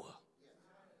power.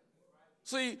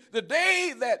 See, the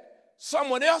day that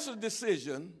someone else's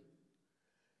decision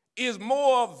is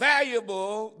more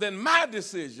valuable than my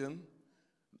decision,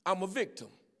 I'm a victim.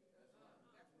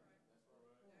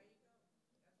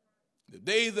 The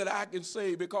day that I can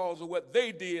say because of what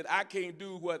they did, I can't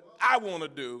do what I want to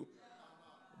do,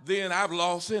 then I've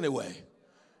lost anyway.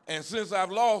 And since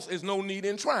I've lost, there's no need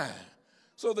in trying.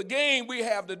 So the game we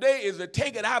have today is to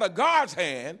take it out of God's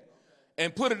hand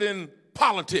and put it in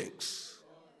politics.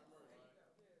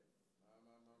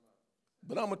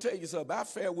 But I'm going to tell you something. I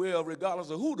fare well regardless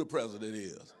of who the president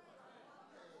is.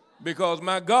 Because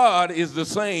my God is the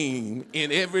same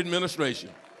in every administration.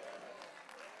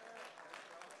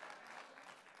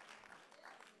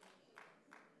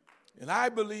 And I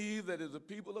believe that as a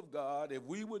people of God, if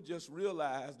we would just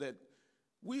realize that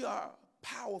we are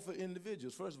powerful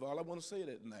individuals. First of all, I want to say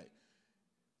that tonight.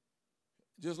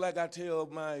 Just like I tell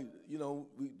my,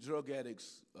 we drug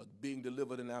addicts being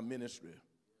delivered in our ministry.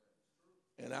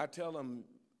 And I tell them,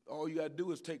 all you got to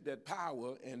do is take that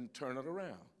power and turn it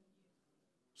around.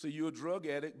 See, you're a drug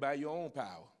addict by your own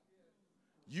power.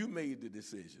 You made the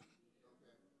decision.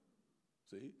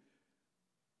 See?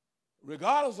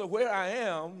 Regardless of where I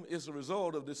am, it's a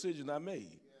result of the decision I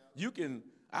made.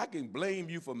 I can blame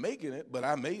you for making it, but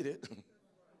I made it.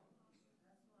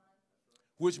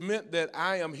 Which meant that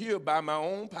I am here by my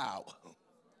own power.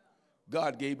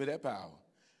 God gave me that power.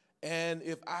 And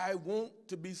if I want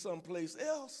to be someplace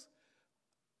else,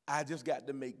 I just got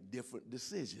to make different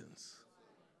decisions.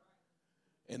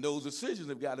 And those decisions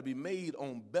have got to be made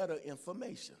on better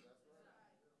information.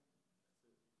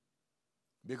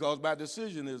 Because my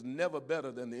decision is never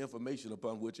better than the information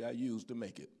upon which I use to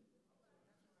make it.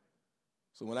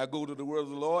 So when I go to the word of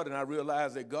the Lord and I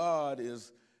realize that God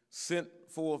is sent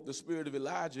forth the spirit of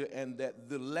Elijah and that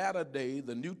the latter day,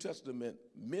 the New Testament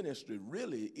ministry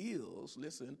really is,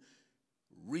 listen,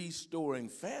 restoring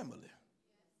family.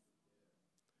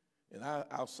 And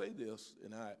I'll say this,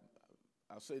 and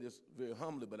I'll say this very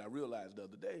humbly, but I realized the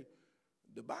other day,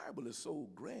 the Bible is so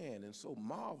grand and so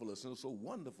marvelous and so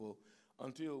wonderful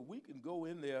until we can go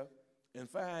in there and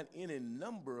find any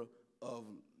number of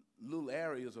little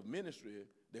areas of ministry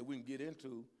that we can get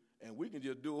into, and we can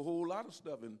just do a whole lot of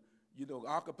stuff and,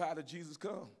 occupy till Jesus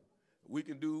come. We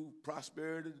can do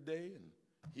prosperity today and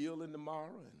healing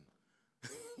tomorrow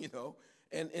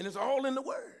and, and it's all in the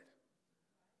Word.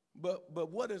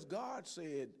 But what has God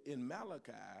said in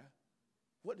Malachi?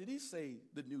 What did he say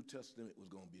the New Testament was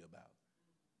going to be about?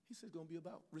 He said it's going to be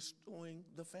about restoring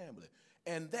the family.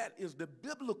 And that is the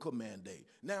biblical mandate.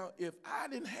 Now, if I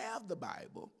didn't have the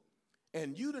Bible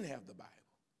and you didn't have the Bible,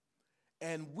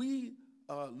 and we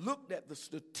looked at the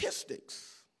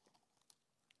statistics,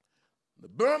 the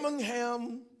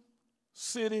Birmingham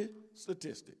city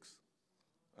statistics,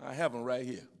 I have them right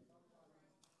here.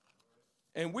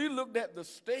 And we looked at the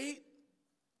state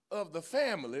of the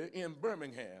family in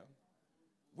Birmingham,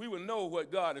 we would know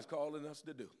what God is calling us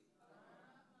to do.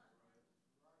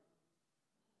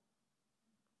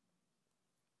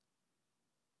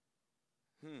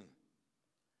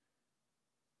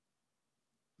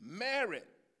 Married,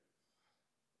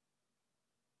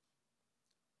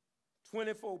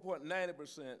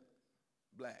 24.90%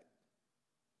 black,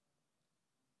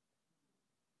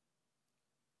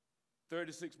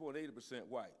 36.80%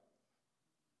 white.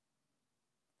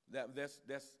 That's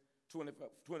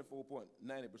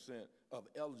 24.90% of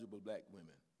eligible black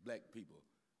women, black people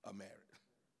are married.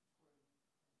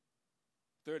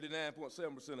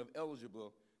 39.7% of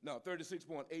eligible,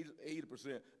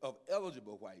 36.80% of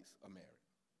eligible whites are married.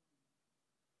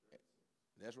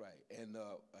 That's right. And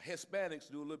Hispanics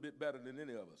do a little bit better than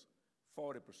any of us,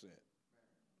 40%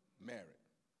 married.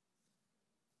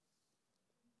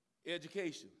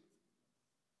 Education.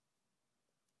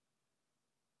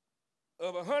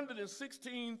 Of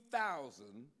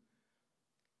 116,000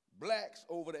 blacks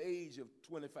over the age of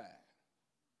 25,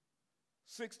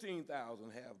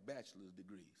 16,000 have bachelor's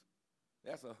degrees.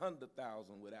 That's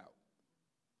 100,000 without.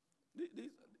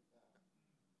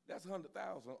 That's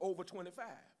 100,000 over 25.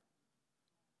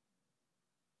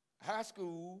 High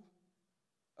school,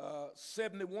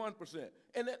 71%.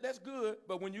 And that's good,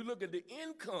 but when you look at the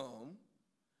income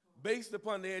based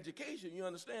upon their education, you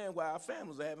understand why our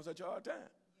families are having such a hard time.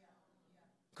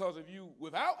 Because if you,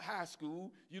 without high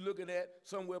school, you're looking at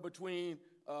somewhere between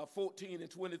 14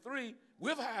 and 23,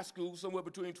 with high school, somewhere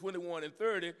between 21 and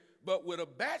 30, but with a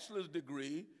bachelor's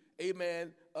degree,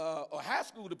 amen, a high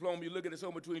school diploma, you're looking at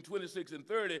somewhere between 26 and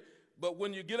 30, but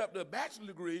when you get up to a bachelor's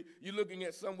degree, you're looking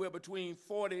at somewhere between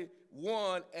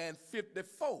 41 and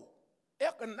 54.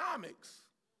 Economics,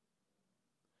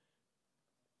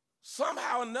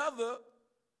 somehow or another,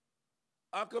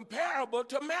 are comparable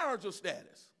to marital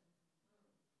status.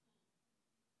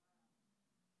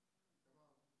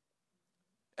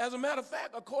 As a matter of fact,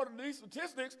 according to these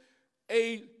statistics,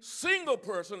 a single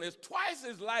person is twice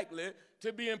as likely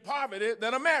to be in poverty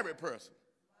than a married person.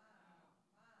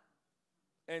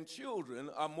 And children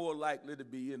are more likely to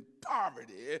be in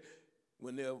poverty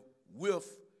when they're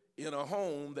in a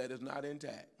home that is not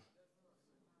intact.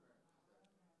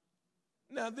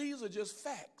 Now, these are just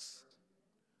facts.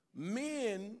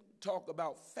 Men talk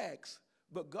about facts,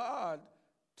 but God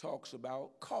talks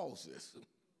about causes.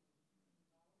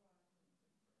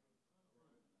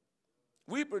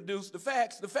 We produce the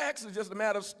facts. The facts is just a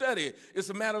matter of study. It's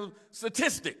a matter of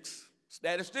statistics.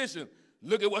 Statisticians,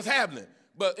 look at what's happening.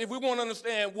 But if we want to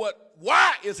understand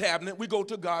why it's happening, we go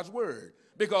to God's word,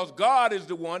 because God is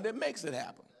the one that makes it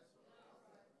happen.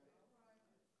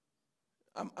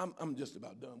 I'm just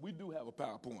about done. We do have a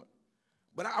PowerPoint.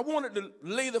 But I wanted to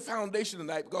lay the foundation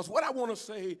tonight, because what I want to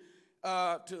say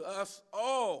to us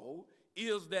all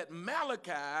is that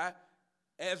Malachi,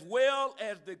 as well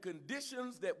as the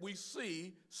conditions that we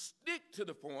see, stick to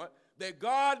the point that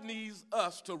God needs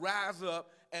us to rise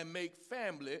up and make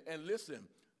family, and listen,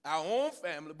 our own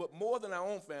family, but more than our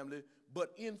own family,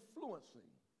 but influencing,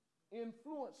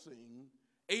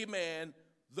 amen,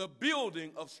 the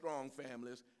building of strong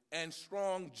families and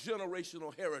strong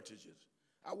generational heritages.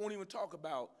 I won't even talk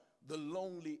about the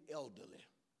lonely elderly.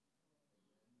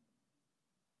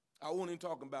 I won't even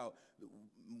talk about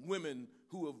women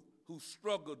who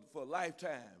struggled for a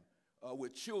lifetime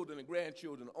with children and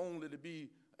grandchildren, only to they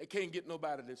can't get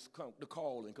nobody to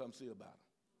call and come see about them.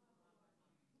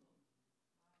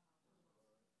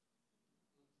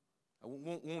 I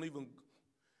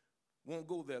won't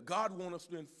go there. God wants us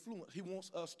to influence. He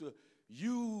wants us to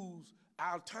use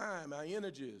our time, our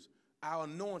energies, our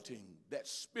anointing, that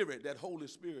spirit, that Holy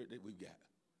Spirit that we've got,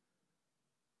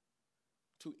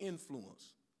 to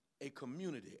influence a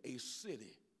community, a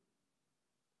city,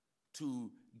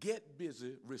 to get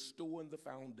busy restoring the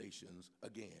foundations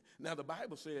again. Now, the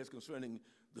Bible says concerning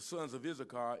the sons of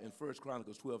Issachar in 1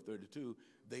 Chronicles 12:32,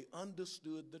 they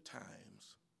understood the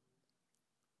times.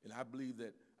 And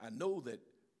I know that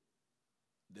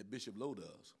Bishop Lowe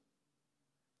does,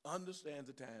 understands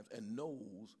the times and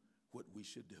knows what we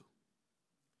should do.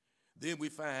 Then we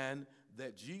find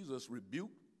that Jesus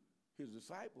rebuked his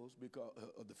disciples, because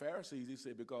of the Pharisees. He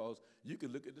said, because you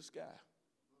can look at the sky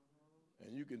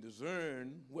and you can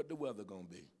discern what the weather going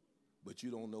to be, but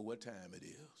you don't know what time it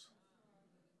is.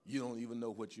 You don't even know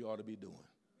what you ought to be doing.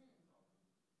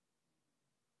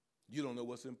 You don't know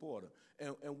what's important.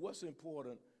 And what's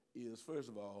important is, first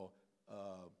of all,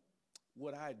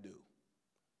 what I do.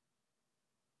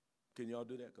 Can y'all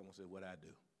do that? Come on, say what I do.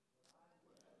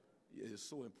 It's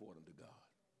so important to God.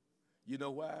 You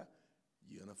know why?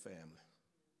 You're in a family.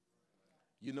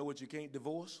 You know what you can't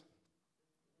divorce?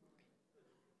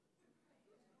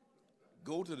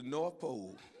 Go to the North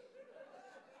Pole.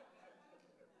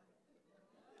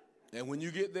 And when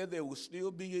you get there, they will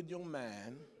still be in your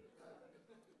mind.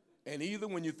 And either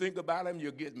when you think about them,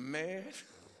 you get mad,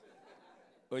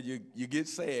 or you get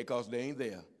sad because they ain't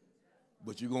there.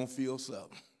 But you're going to feel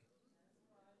something.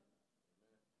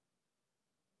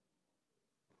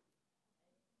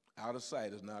 Out of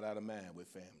sight is not out of mind with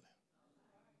family.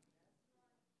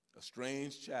 A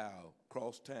strange child,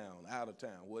 cross town, out of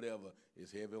town, whatever,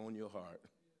 is heavy on your heart.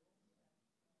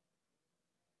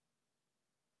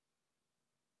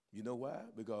 You know why?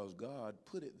 Because God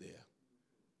put it there.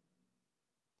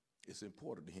 It's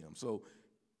important to him. So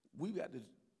we got to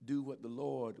do what the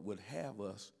Lord would have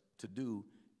us to do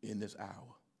in this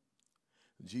hour.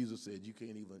 Jesus said, you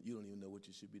don't even know what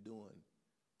you should be doing.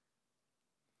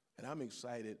 And I'm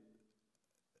excited.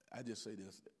 I just say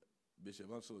this, Bishop,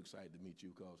 I'm so excited to meet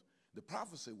you, because the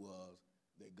prophecy was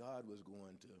that God was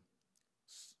going to,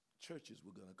 churches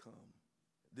were going to come.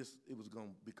 It was going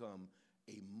to become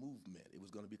a movement. It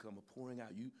was going to become a pouring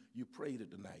out. You prayed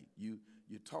it tonight. You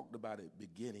talked about it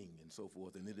beginning and so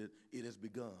forth, and it has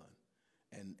begun,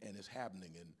 and it's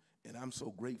happening. And I'm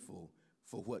so grateful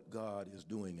for what God is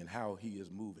doing and how he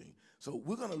is moving. So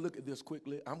we're going to look at this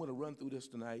quickly. I'm going to run through this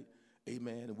tonight,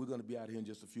 Amen. And we're going to be out here in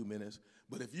just a few minutes.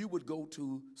 But if you would go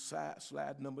to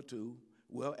slide number 2,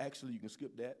 well, actually, you can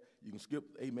skip that. You can skip,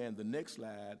 amen, the next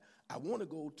slide. I want to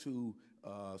go to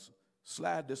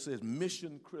slide that says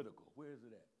mission critical. Where is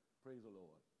it at? Praise the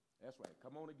Lord. That's right.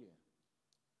 Come on again.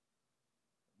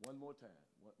 One more time.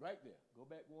 Right there. Go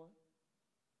back one.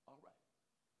 All right.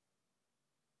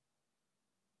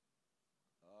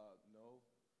 No.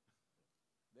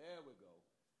 There we go.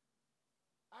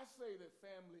 I say that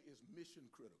family is mission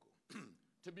critical.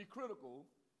 To be critical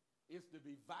is to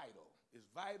be vital. It's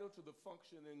vital to the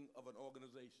functioning of an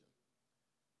organization.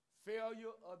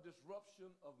 Failure or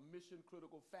disruption of mission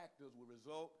critical factors will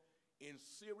result in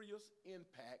serious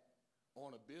impact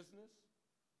on a business,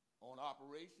 on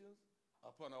operations,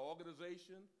 upon an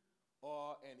organization,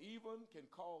 and even can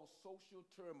cause social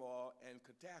turmoil and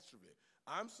catastrophe.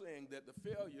 I'm saying that the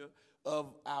failure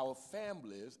of our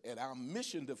families and our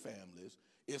mission to families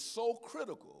is so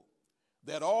critical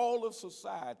that all of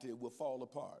society will fall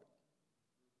apart.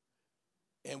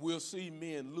 And we'll see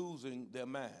men losing their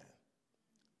mind.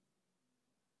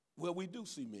 Well, we do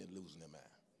see men losing their mind.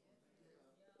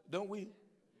 Don't we?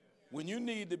 When you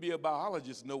need to be a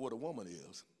biologist to know what a woman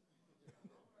is.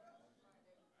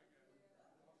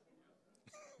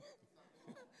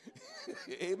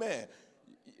 Amen.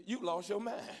 You lost your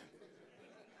mind.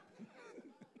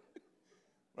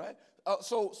 Right?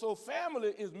 So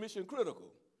family is mission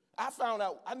critical. I found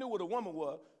out, I knew what a woman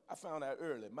was. I found out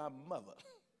early. My mother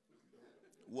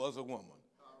was a woman.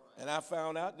 And I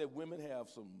found out that women have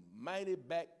some mighty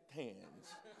back hands.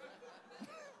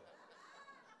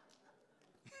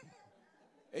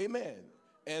 Amen.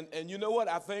 And you know what?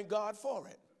 I thank God for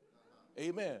it.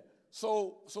 Amen.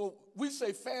 So we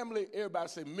say family, everybody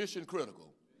say mission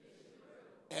critical.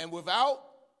 And without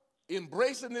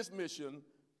embracing this mission,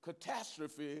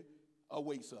 catastrophe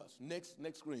awaits us. Next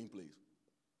screen, please.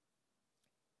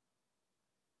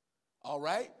 All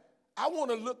right? I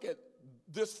want to look at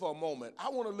this for a moment. I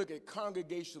want to look at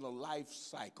congregational life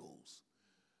cycles.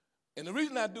 And the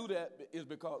reason I do that is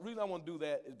because,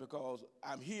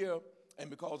 I'm here and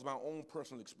because of my own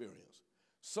personal experience.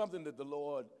 Something that the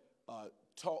Lord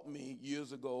taught me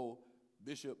years ago,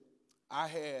 Bishop.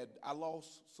 I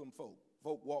lost some folk.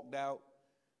 Folk walked out,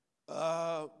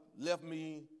 left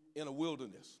me in a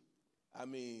wilderness. I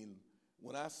mean,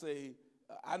 when I say,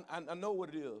 I know what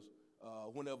it is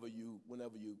whenever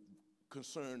you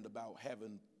concerned about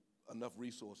having enough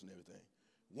resource and everything.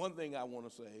 One thing I want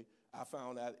to say, I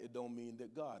found out it don't mean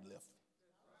that God left.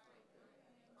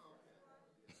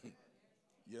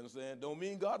 You understand? Don't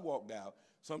mean God walked out.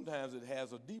 Sometimes it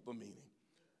has a deeper meaning.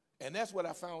 And that's what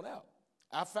I found out.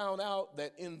 I found out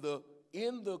that in the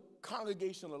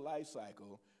congregational life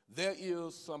cycle, there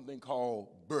is something called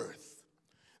birth.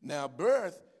 Now,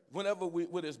 birth, when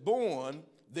it's born,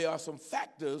 there are some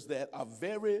factors that are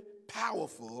very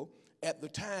powerful at the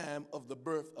time of the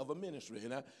birth of a ministry.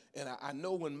 And I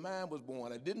know when mine was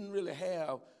born, I didn't really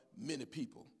have many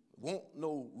people.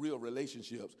 No real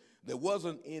relationships. There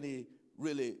wasn't any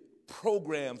really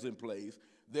programs in place.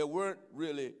 There weren't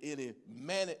really any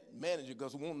manager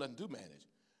because there wasn't nothing to manage.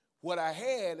 What I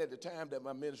had at the time that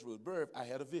my ministry was birthed, I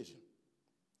had a vision.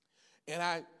 And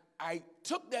I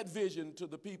took that vision to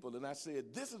the people and I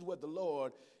said, this is what the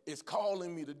Lord is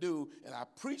calling me to do. And I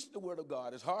preached the word of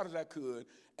God as hard as I could.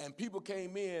 And people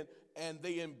came in and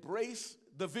they embraced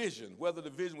the vision, whether the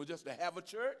vision was just to have a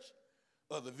church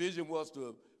or the vision was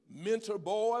to mentor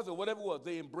boys or whatever it was.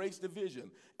 They embraced the vision.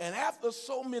 And after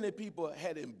so many people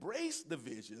had embraced the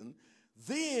vision,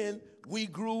 then we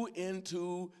grew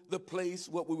into the place,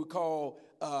 what we would call,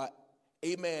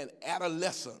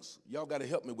 adolescence. Y'all got to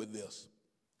help me with this.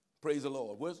 Praise the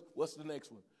Lord. What's the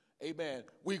next one? Amen.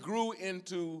 We grew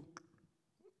into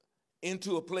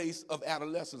a place of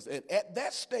adolescence. And at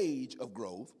that stage of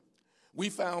growth, we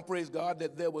found, praise God,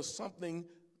 that there was something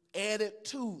added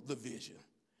to the vision.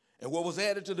 And what was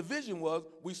added to the vision was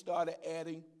we started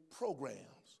adding programs.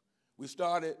 We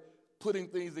started putting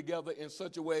things together in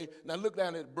such a way. Now look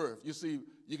down at birth. You see,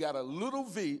 you got a little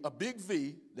V, a big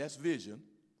V, that's vision.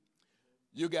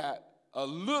 You got a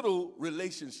little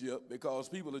relationship because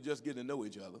people are just getting to know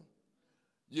each other.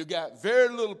 You got very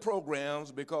little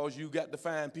programs because you got to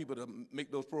find people to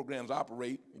make those programs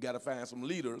operate. You got to find some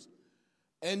leaders.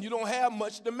 And you don't have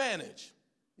much to manage.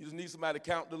 You just need somebody to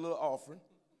count the little offering.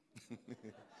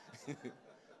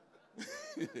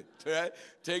 Right?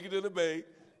 Take it to the bank.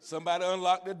 Somebody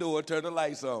unlock the door, turn the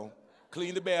lights on,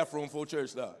 clean the bathroom before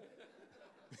church starts.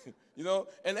 You know,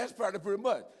 and that's probably pretty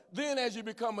much. Then as you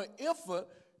become an infant,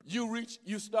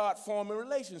 you start forming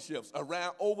relationships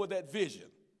over that vision.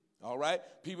 All right?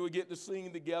 People get to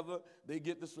sing together. They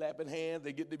get to slapping hands.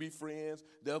 They get to be friends.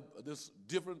 This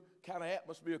different kind of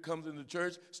atmosphere comes into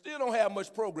church. Still don't have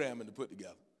much programming to put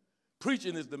together.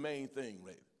 Preaching is the main thing,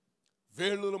 right?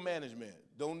 Very little management.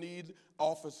 Don't need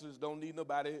offices. Don't need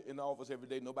nobody in the office every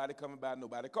day. Nobody coming by,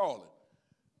 nobody calling.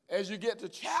 As you get to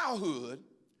childhood,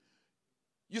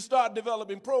 you start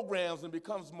developing programs and it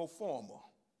becomes more formal.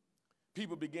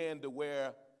 People began to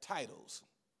wear titles.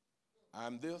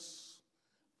 I'm this,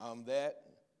 I'm that,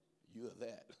 you're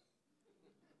that.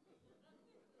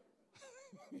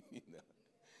 You know,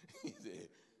 he said,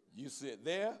 you sit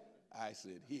there, I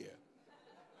sit here.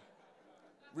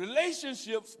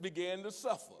 Relationships began to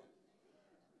suffer.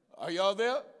 Are y'all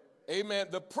there? Amen.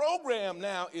 The program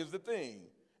now is the thing.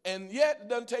 And yet it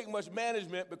doesn't take much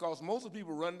management because most of the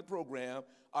people running the program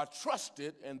are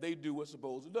trusted and they do what's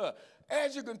supposed to do.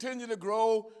 As you continue to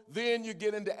grow, then you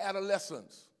get into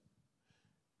adolescence.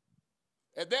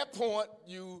 At that point,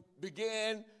 you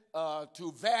begin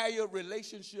to value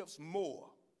relationships more.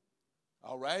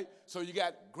 All right? So you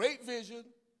got great vision,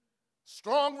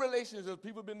 strong relationships.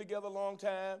 People have been together a long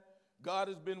time. God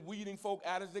has been weeding folk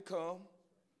out as they come.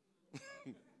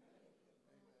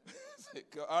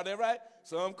 Are they right?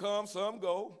 Some come, some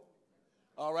go.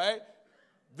 All right?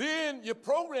 Then your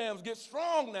programs get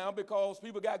strong now because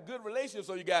people got good relationships.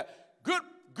 So you got good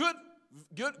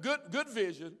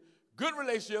vision, good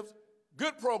relationships,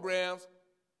 good programs,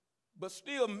 but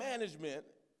still management.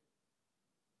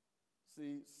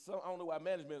 See, I don't know why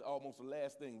management is almost the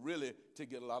last thing really to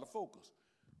get a lot of focus.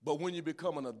 But when you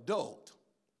become an adult,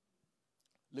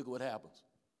 look at what happens.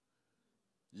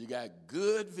 You got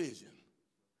good vision,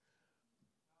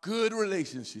 good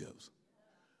relationships,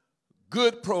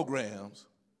 good programs,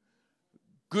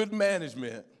 good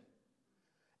management,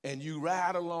 and you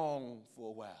ride along for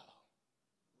a while.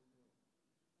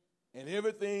 And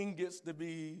everything gets to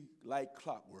be like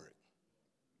clockwork.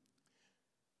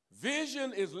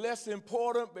 Vision is less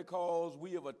important because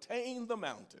we have attained the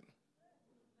mountain.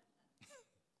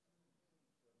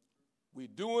 We're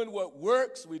doing what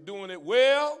works, we're doing it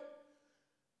well,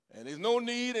 and there's no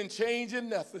need in changing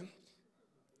nothing.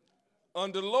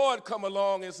 Until the Lord come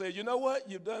along and say, you know what,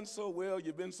 you've done so well,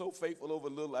 you've been so faithful over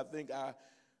little, I think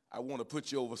I want to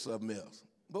put you over something else.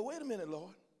 But wait a minute,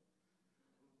 Lord.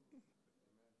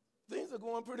 Things are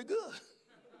going pretty good.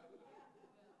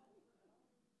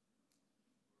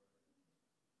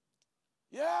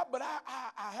 Yeah, but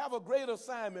I have a great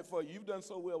assignment for you. You've done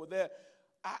so well with that.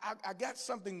 I got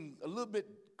something a little bit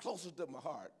closer to my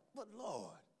heart. But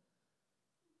Lord,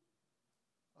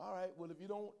 all right, well, if you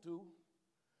don't want to,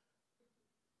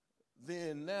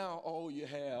 then now all you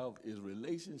have is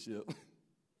relationship,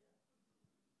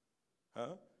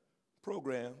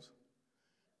 programs,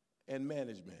 and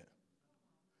management.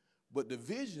 But the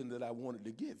vision that I wanted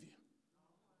to give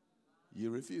you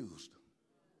refused.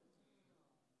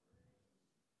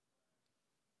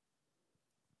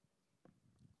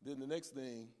 Then the next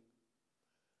thing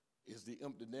is the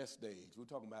empty nest stage. We're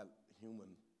talking about human,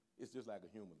 it's just like a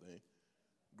human thing.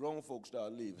 Grown folks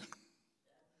start leaving.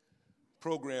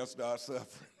 Programs start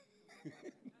suffering.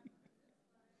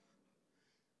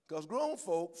 Because grown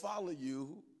folk follow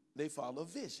you, they follow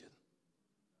vision.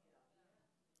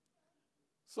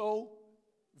 So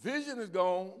vision is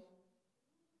gone,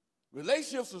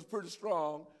 relationships is pretty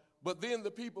strong, but then the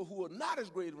people who are not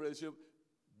as great in relationship,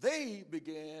 they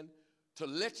began to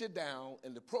let you down,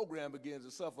 and the program begins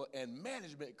to suffer, and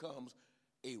management becomes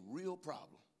a real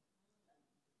problem.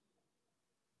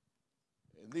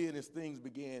 And then as things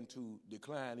began to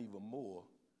decline even more,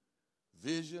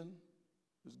 vision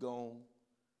is gone,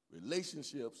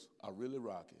 relationships are really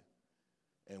rocky,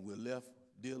 and we're left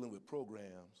dealing with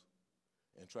programs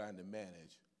and trying to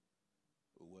manage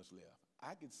what's left.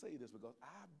 I can say this because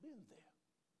I've been there.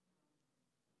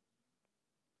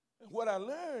 And what I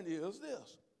learned is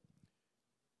this.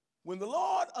 When the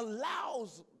Lord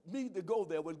allows me to go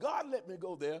there, when God let me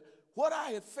go there, what I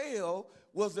had failed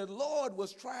was that the Lord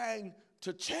was trying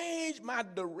to change my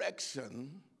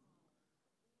direction,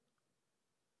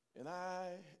 and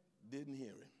I didn't hear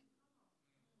him.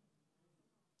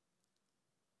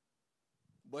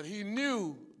 But he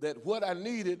knew that what I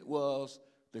needed was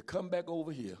to come back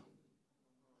over here.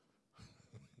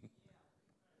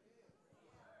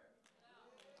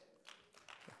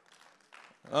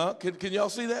 Can y'all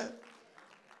see that?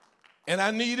 And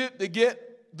I needed to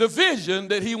get the vision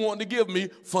that he wanted to give me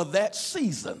for that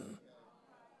season.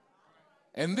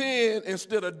 And then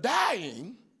instead of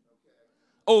dying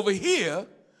over here,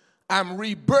 I'm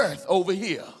rebirthed over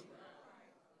here.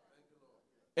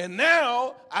 And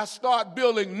now I start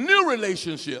building new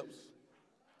relationships,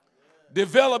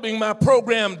 developing my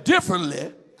program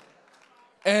differently,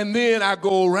 and then I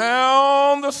go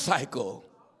around the cycle.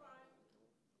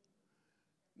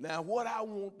 Now, what I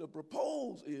want to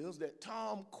propose is that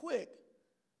Tom Quick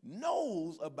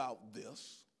knows about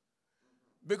this,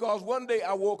 because one day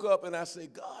I woke up and I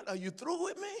said, God, are you through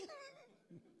with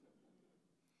me?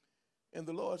 And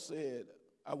the Lord said,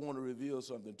 I want to reveal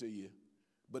something to you,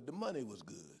 but the money was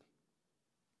good.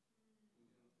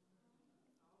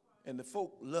 And the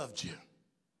folk loved you.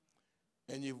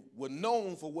 And you were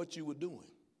known for what you were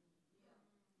doing.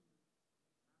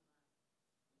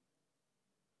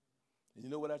 And you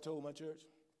know what I told my church?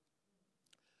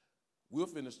 We're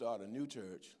finna start a new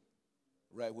church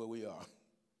right where we are.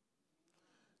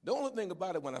 The only thing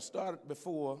about it, when I started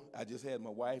before, I just had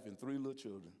my wife and 3 little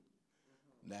children.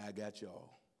 Now I got y'all.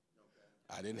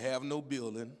 I didn't have no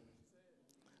building.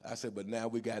 I said, but now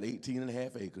we got 18 and a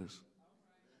half acres.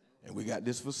 And we got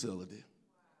this facility.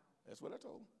 That's what I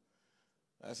told them.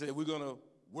 I said, we're going to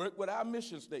work with our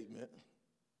mission statement.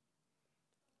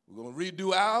 We're going to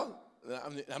redo our,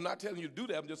 I'm not telling you to do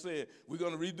that. I'm just saying, we're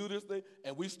going to redo this thing.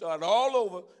 And we started all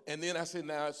over. And then I said,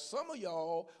 now, some of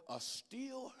y'all are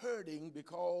still hurting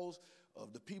because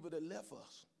of the people that left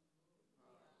us.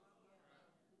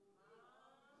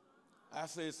 I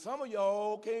said, some of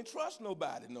y'all can't trust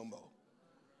nobody no more.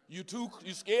 You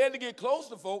scared to get close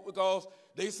to folk because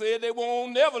they said they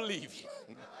won't never leave you.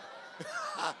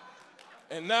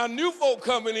 And now new folk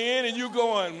coming in and you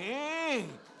going,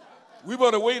 we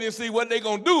better wait and see what they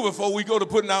going to do before we go to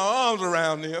putting our arms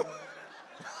around them.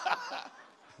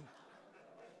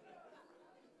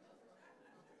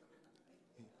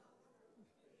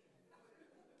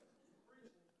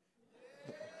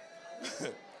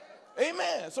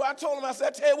 Amen. So I told him, I said,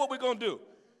 I tell you what we're going to do.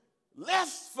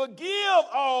 Let's forgive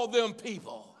all them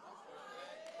people.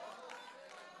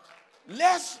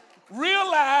 Let's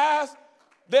realize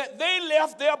that they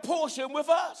left their portion with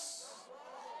us.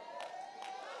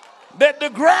 That the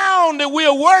ground that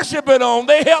we're worshiping on,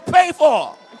 they helped pay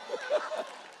for.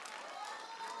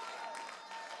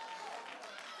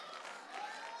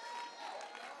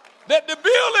 That the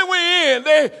building we're in,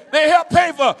 they helped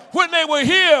pay for. When they were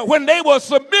here, when they were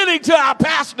submitting to our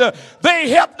pastor, they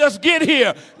helped us get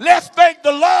here. Let's thank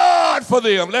the Lord for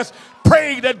them. Let's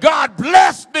pray that God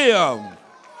bless them.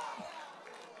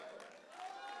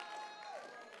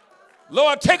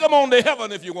 Lord, take them on to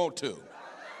heaven if you want to.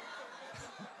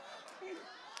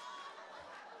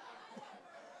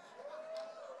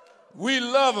 We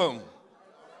love them.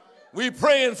 We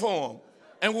praying for them.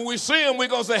 And when we see them, we're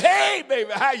going to say, hey,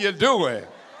 baby, how you doing?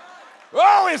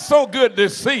 Oh, it's so good to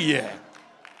see you.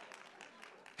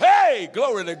 Hey,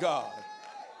 glory to God.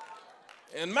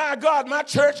 And my God, my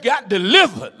church got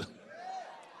delivered.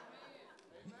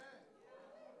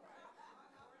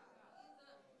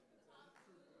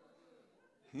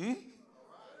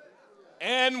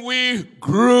 And we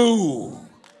grew.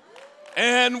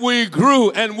 And we grew.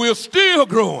 And we're still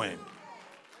growing.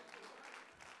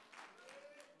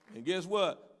 And guess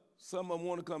what? Some of them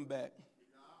want to come back.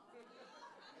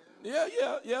 Yeah.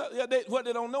 What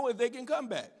they don't know is they can come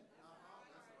back.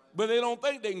 But they don't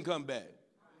think they can come back.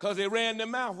 Because they ran their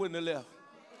mouth when they left.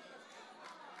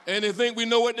 And they think we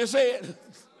know what they said.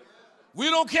 We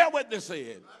don't care what they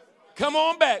said. Come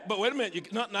on back. But wait a minute.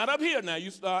 You're not up here now.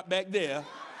 You start back there.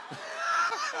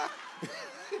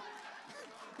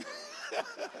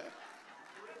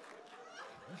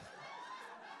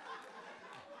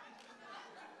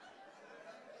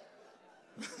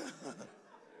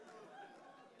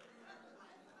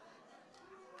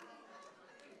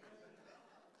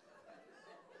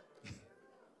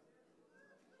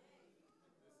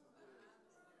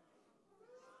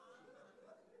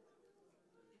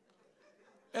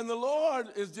 And the Lord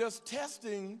was just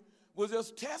testing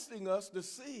us to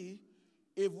see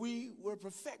if we were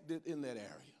perfected in that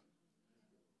area.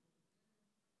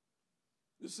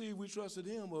 To see if we trusted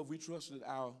him or if we trusted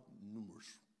our numbers.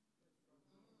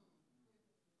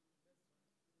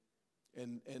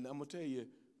 And I'm going to tell you,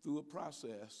 through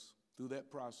that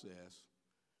process,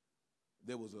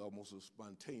 there was almost a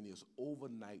spontaneous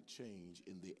overnight change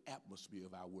in the atmosphere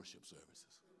of our worship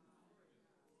services.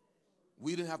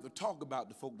 We didn't have to talk about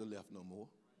the folk that left no more.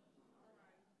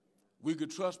 We could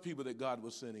trust people that God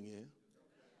was sending in.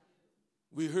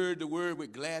 We heard the word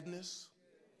with gladness.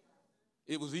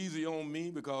 It was easy on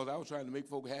me because I was trying to make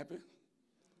folk happy.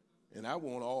 And I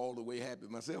wasn't all the way happy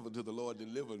myself until the Lord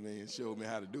delivered me and showed me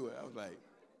how to do it. I was like,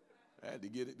 I had to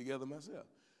get it together myself.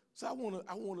 So I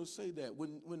want to say that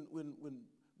when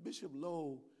Bishop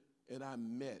Lowe and I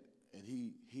met, and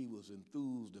he was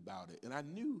enthused about it, and I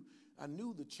knew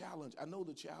the challenge. I know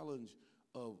the challenge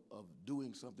of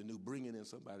doing something new, bringing in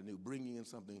somebody new, bringing in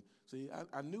something. See,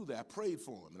 I knew that. I prayed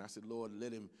for him, and I said, Lord,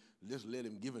 let him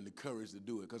give him the courage to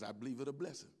do it, because I believe it a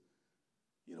blessing.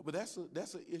 You know, but that's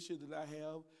an issue that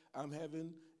I'm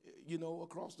having, you know,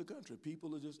 across the country.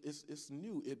 People are just, it's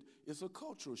new. It's a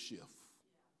cultural shift.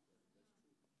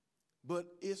 But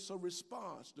it's a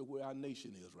response to where our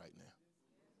nation is right now.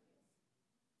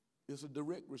 It's a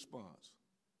direct response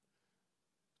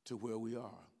to where we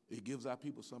are. It gives our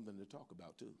people something to talk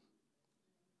about, too.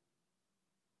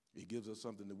 It gives us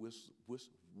something to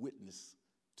witness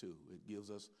to. It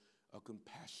gives us a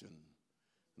compassion,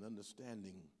 an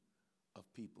understanding of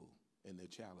people and their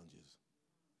challenges.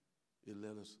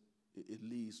 It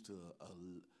leads to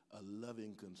a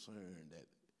loving concern that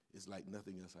is like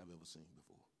nothing else I've ever seen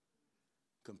before.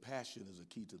 Compassion is a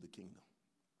key to the kingdom.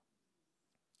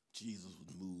 Jesus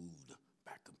was moved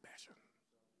by compassion.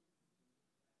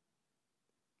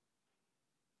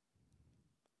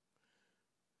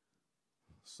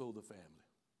 So the family.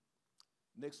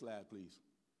 Next slide, please.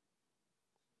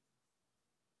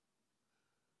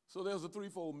 So there's a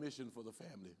threefold mission for the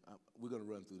family. We're going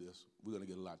to run through this. We're going to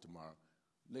get a lot tomorrow.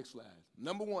 Next slide.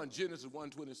 Number 1, Genesis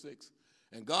 1:26.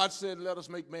 And God said, let us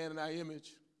make man in our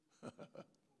image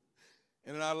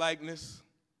and in our likeness.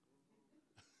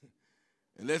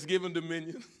 And let's give him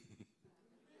dominion.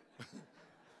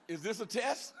 Is this a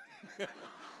test?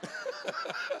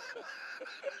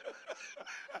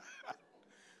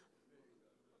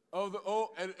 And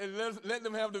let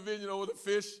them have dominion over the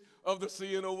fish of the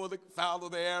sea, and over the fowl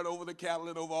of the air, and over the cattle,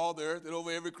 and over all the earth, and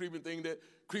over every creeping thing that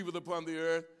creepeth upon the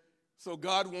earth. So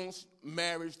God wants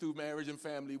marriage, through marriage and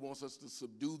family. He wants us to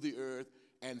subdue the earth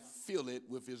and fill it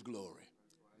with his glory.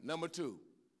 Number 2,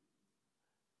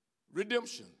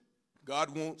 redemption.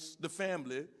 God wants the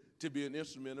family to be an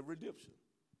instrument of redemption.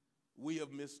 We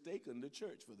have mistaken the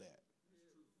church for that.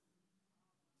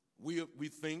 We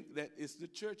think that it's the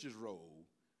church's role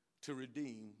to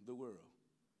redeem the world.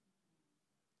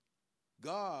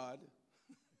 God,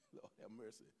 Lord have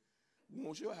mercy,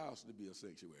 wants your house to be a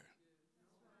sanctuary.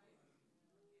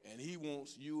 And he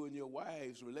wants you and your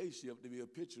wife's relationship to be a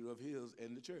picture of his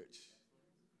and the church.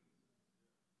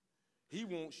 He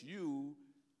wants you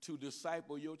to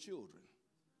disciple your children.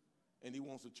 And he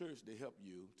wants the church to help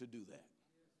you to do that.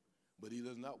 But he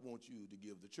does not want you to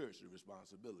give the church the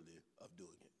responsibility of doing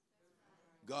it.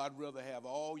 God rather have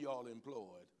all y'all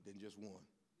employed than just one.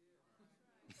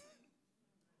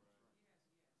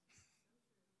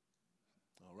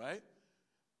 All right?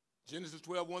 Genesis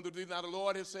 12:1-3. Now the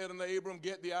Lord has said unto Abram,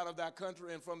 get thee out of thy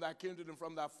country and from thy kindred and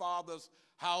from thy father's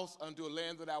house unto a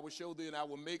land that I will show thee, and I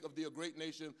will make of thee a great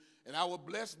nation, and I will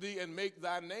bless thee and make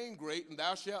thy name great, and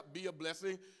thou shalt be a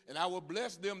blessing, and I will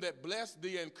bless them that bless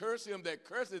thee, and curse him that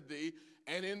curseth thee,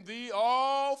 and in thee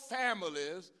all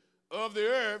families of the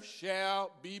earth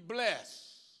shall be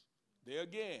blessed. There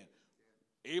again,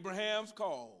 Abraham's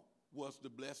call was to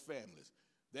bless families.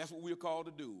 That's what we're called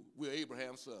to do. We're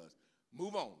Abraham's sons.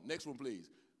 Move on. Next one, please.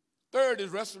 3rd is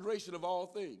restoration of all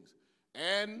things.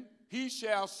 And he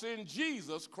shall send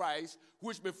Jesus Christ,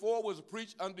 which before was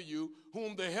preached unto you,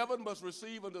 whom the heaven must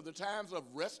receive unto the times of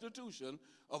restitution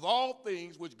of all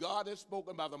things which God has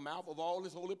spoken by the mouth of all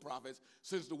his holy prophets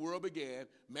since the world began.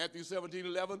 Matthew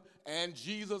 17:11. And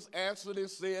Jesus answered and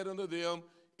said unto them,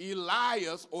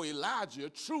 Elias or Elijah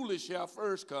truly shall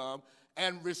first come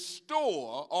and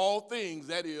restore all things,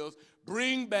 that is,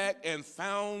 bring back and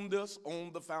found us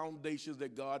on the foundations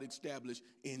that God established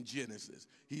in Genesis.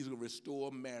 He's going to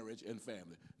restore marriage and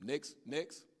family.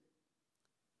 Next.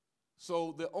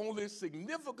 So the only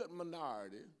significant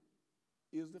minority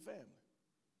is the family.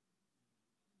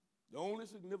 The only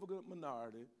significant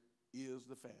minority is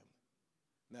the family.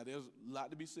 Now, there's a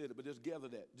lot to be said, but just gather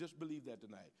that. Just believe that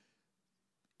tonight.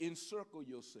 Encircle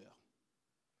yourself.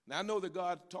 Now, I know that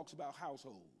God talks about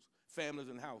households, families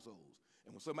and households.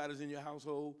 And when somebody's in your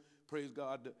household, praise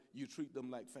God, you treat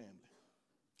them like family.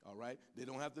 All right? They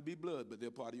don't have to be blood, but they're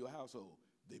part of your household.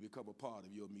 They become a part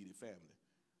of your immediate family.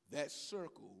 That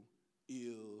circle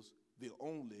is the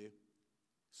only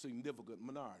significant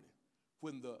minority.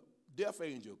 When the death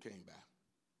angel came by,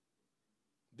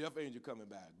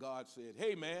 God said,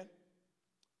 hey, man,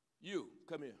 you,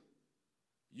 come here.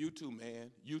 You too, man.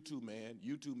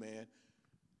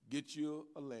 Get you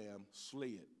a lamb, slay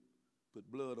it, put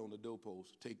blood on the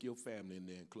doorpost, take your family in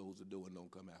there and close the door and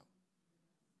don't come out.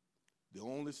 The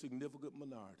only significant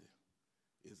minority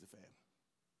is the family.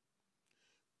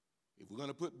 If we're going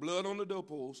to put blood on the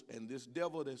doorpost and this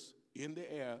devil that's in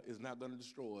the air is not going to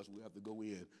destroy us, we have to go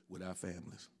in with our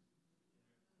families.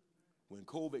 When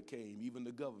COVID came, even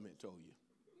the government told you.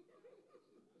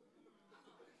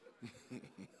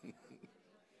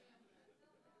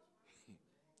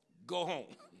 go home.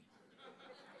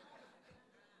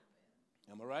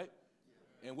 Am I right?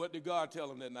 And what did God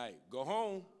tell him that night? Go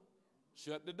home,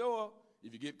 shut the door.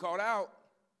 If you get caught out,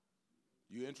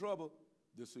 you're in trouble.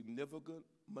 The significant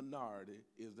minority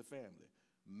is the family.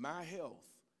 My health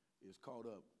is caught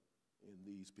up in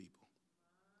these people.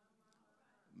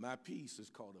 My peace is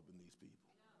caught up in these people.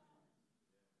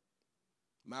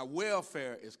 My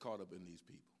welfare is caught up in these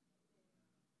people.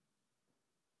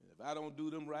 And if I don't do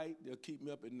them right, they'll keep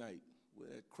me up at night. Where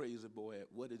that crazy boy at?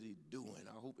 What is he doing?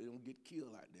 I hope he don't get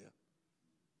killed out there.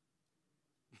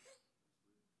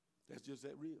 That's just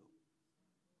that real.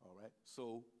 All right?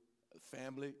 So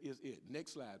family is it.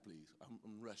 Next slide, please.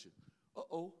 I'm rushing.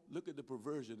 Uh-oh, look at the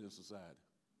perversion in society.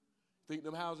 Think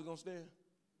them houses going to stand?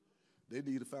 They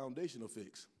need a foundational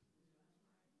fix.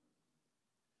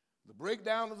 The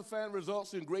breakdown of the family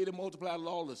results in greater multiplied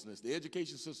lawlessness. The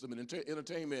education system and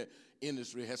entertainment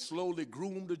industry has slowly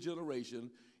groomed a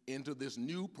generation into this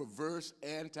new perverse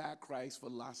anti-Christ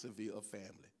philosophy of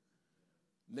family.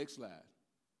 Next slide.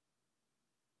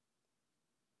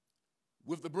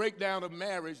 With the breakdown of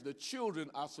marriage, the children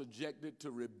are subjected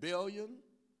to rebellion,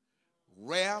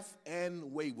 wrath,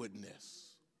 and waywardness.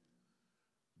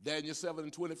 Daniel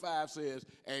 7:25 says,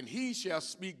 and he shall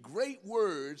speak great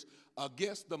words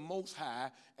against the Most High,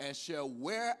 and shall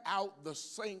wear out the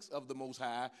saints of the Most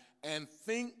High, and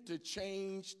think to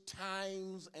change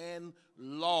times and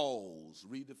laws.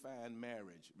 Redefine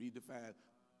marriage, redefine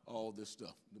all this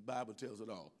stuff. The Bible tells it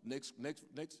all. Next.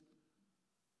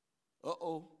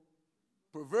 Uh-oh.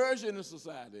 Perversion in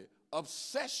society,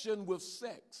 obsession with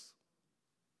sex,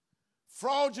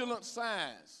 fraudulent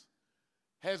science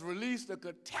has released a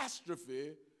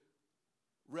catastrophe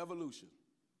revolution.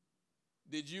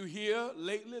 Did you hear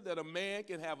lately that a man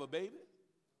can have a baby?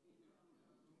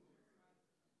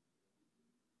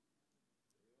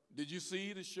 Did you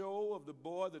see the show of the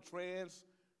boy, the trans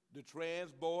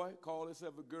boy, called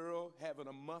himself a girl, having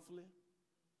a monthly,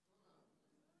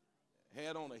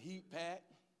 had on a heat pack?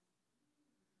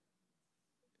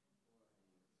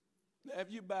 Now,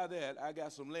 if you buy that, I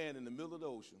got some land in the middle of the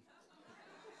ocean.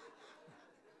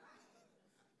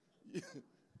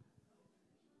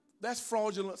 That's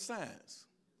fraudulent science.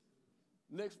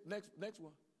 Next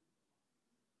one.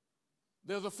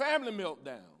 There's a family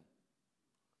meltdown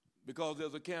because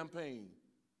there's a campaign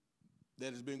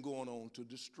that has been going on to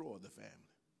destroy the family.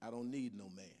 I don't need no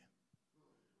man.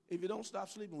 If you don't, stop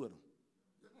sleeping with him.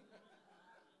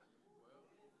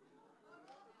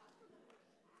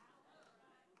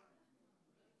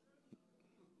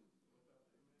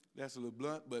 That's a little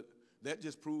blunt, but that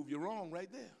just proved you're wrong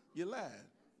right there. You're lying.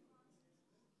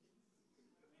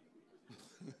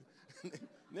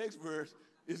 Next verse.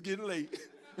 It's getting late.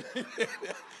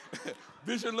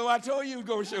 Bishop Lowe, I told you he was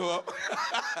going to show up.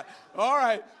 All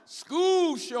right.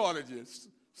 School shortages.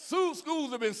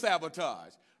 Schools have been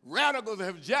sabotaged. Radicals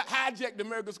have hijacked the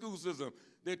American school system.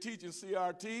 They're teaching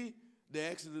CRT.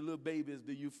 They're asking the little babies,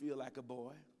 do you feel like a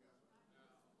boy?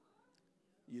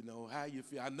 You know, how you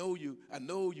feel. I know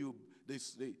you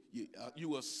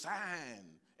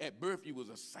assigned, at birth you was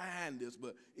assigned this,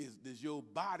 but does your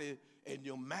body and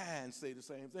your mind say the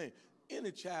same thing?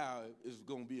 Any child is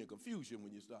going to be in confusion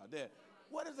when you start that.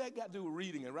 What does that got to do with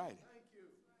reading and writing?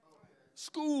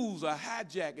 Schools are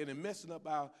hijacking and messing up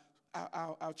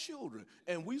our children.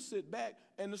 And we sit back,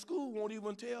 and the school won't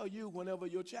even tell you whenever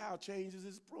your child changes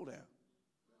his pronoun.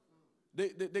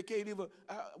 They can't even,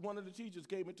 one of the teachers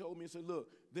came and told me and said, look,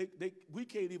 we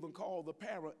can't even call the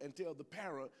parent and tell the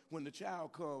parent when the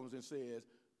child comes and says,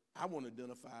 I want to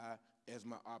identify as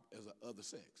an other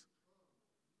sex.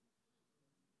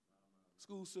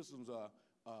 School systems are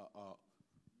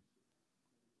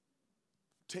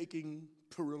taking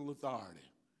parental authority.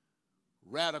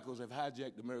 Radicals have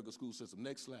hijacked the American school system.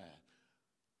 Next slide.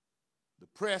 The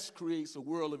press creates a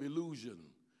world of illusion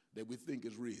that we think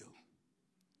is real.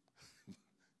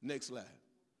 Next slide.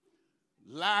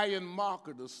 Lying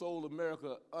marketers sold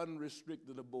America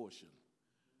unrestricted abortion.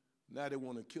 Now they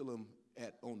want to kill them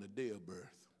on the day of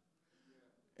birth.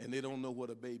 And they don't know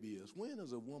what a baby is. When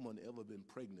has a woman ever been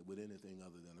pregnant with anything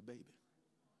other than a baby?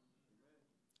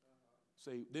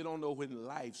 Say, they don't know when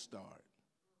life started.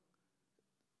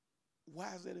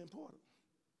 Why is that important?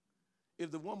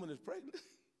 If the woman is pregnant,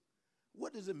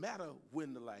 what does it matter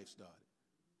when the life started?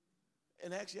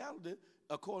 In actuality,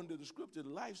 according to the scripture, the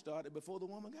life started before the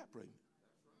woman got pregnant.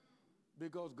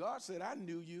 Because God said, I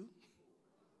knew you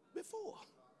before.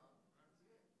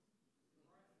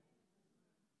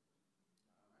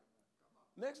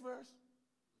 Next verse.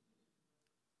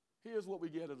 Here's what we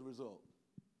get as a result.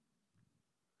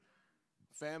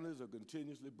 Families are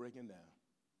continuously breaking down.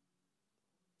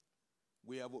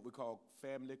 we have what we call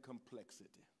family complexity.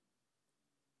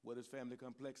 What is family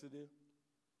complexity?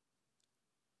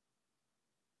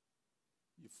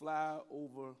 You fly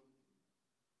over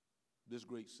this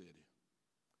great city.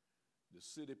 The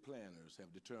city planners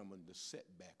have determined the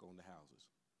setback on the houses.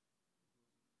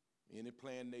 Any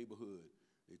planned neighborhood,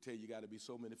 they tell you got to be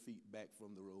so many feet back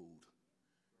from the road.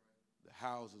 The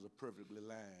houses are perfectly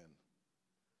lined.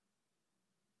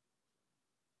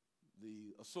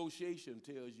 The association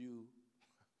tells you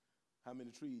how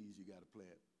many trees you got to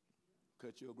plant.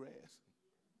 Cut your grass.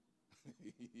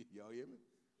 Y'all hear me?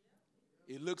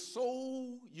 It looks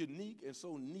so unique and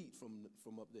so neat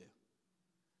from up there.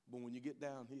 But when you get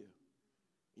down here,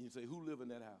 and you say, who live in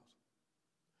that house?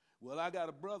 Well, I got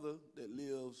a brother that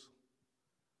lives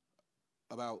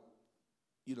about,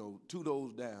 2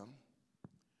 doors down.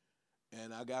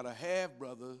 And I got a half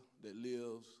brother that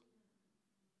lives,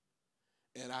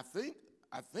 and I think,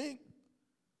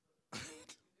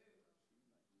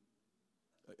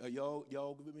 are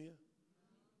y'all with me here?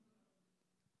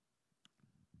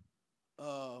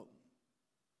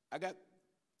 I got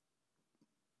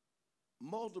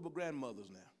multiple grandmothers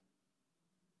now,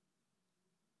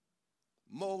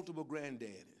 multiple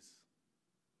granddaddies.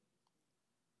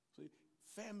 See,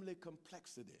 family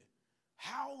complexity.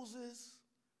 Houses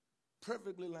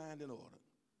perfectly lined and ordered,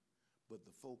 but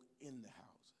the folk in the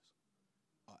houses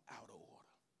are out of order.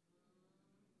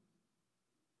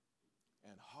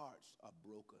 And hearts are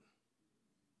broken.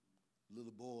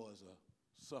 Little boys are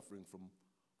suffering from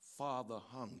father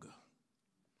hunger.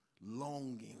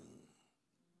 Longing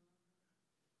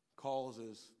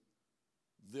causes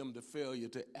them to failure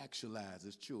to actualize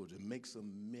as children, makes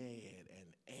them mad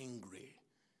and angry.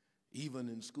 Even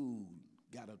in school,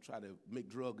 got to try to make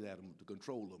drugs at them to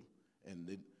control them.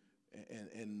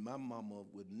 And my mama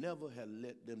would never have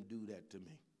let them do that to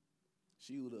me.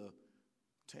 She would have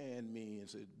tanned me and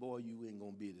said, boy, you ain't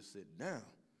going to be able to sit down.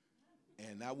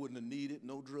 And I wouldn't have needed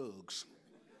no drugs.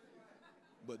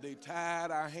 But they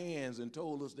tied our hands and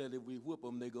told us that if we whip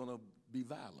them, they're going to be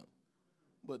violent.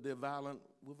 But they're violent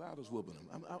without us whipping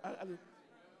them.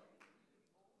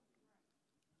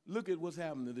 Look at what's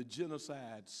happening. The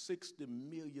genocide, 60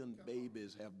 million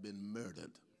babies have been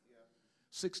murdered.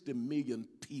 60 million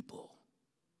people.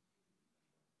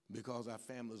 Because our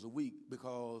families are weak.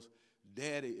 Because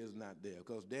daddy is not there.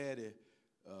 Because daddy,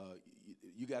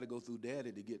 you got to go through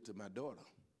daddy to get to my daughter.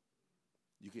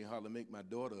 You can't hardly make my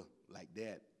daughter like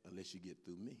that unless you get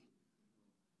through me.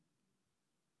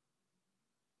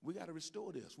 We got to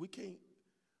restore this. We can't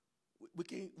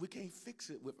fix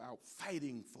it without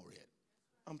fighting for it.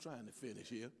 I'm trying to finish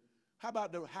here. How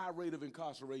about the high rate of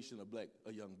incarceration of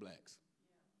young blacks?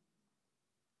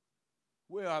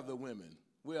 Where are the women?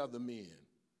 Where are the men?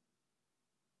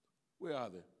 Where are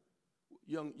they?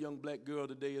 Young black girl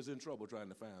today is in trouble trying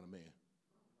to find a man.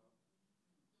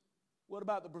 What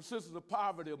about the persistence of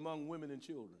poverty among women and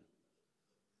children?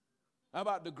 How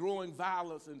about the growing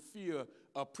violence and fear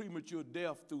of premature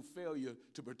death through failure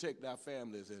to protect our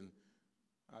families, and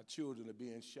our children are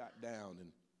being shot down, and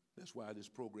that's why this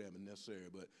program is necessary.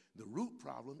 But the root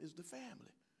problem is the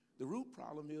family. The root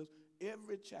problem is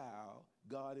every child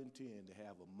God intended to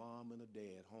have a mom and a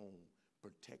dad home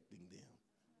protecting them,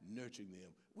 nurturing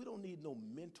them. We don't need no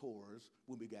mentors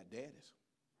when we got daddies.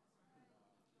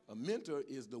 A mentor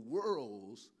is the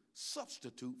world's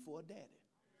substitute for a daddy.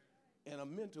 And a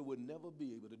mentor would never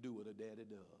be able to do what a daddy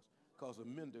does, because a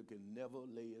mentor can never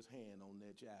lay his hand on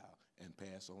that child and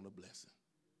pass on a blessing.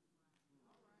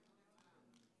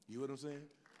 You know what I'm saying?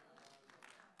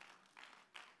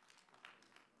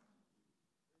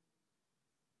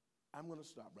 I'm going to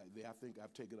stop right there. I think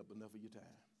I've taken up enough of your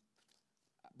time.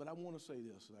 But I want to say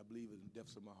this, and I believe it in the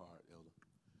depths of my heart, Elder.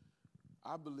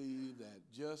 I believe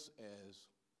that just as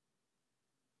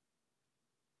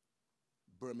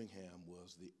Birmingham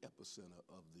was the epicenter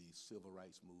of the civil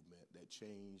rights movement that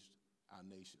changed our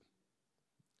nation,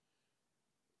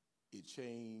 it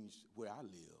changed where I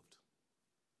lived.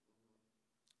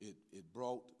 It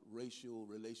brought racial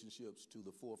relationships to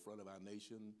the forefront of our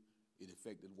nation. It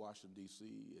affected Washington, D.C.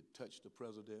 It touched the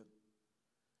president.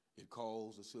 It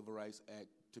caused the Civil Rights Act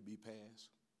to be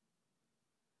passed.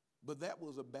 But that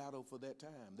was a battle for that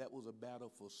time. That was a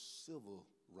battle for civil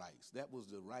rights. That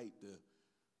was the right to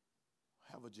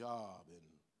have a job and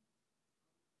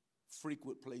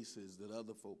frequent places that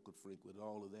other folk could frequent,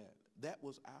 all of that. That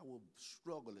was our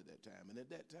struggle at that time. And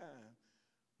at that time,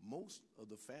 most of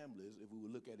the families, if we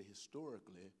would look at it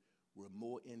historically, were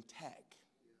more intact.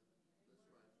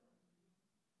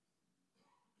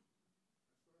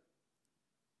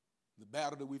 The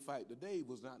battle that we fight today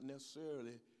was not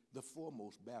necessarily the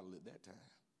foremost battle at that time.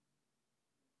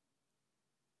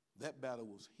 That battle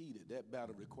was heated. That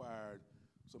battle required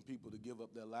some people to give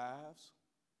up their lives.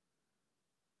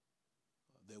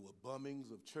 There were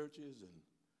bombings of churches, and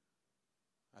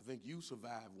I think you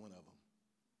survived one of them.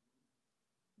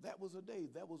 That was a day,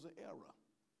 that was an era.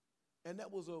 And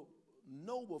that was a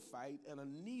noble fight and a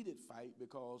needed fight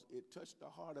because it touched the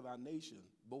heart of our nation,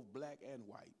 both black and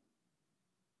white.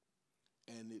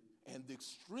 And the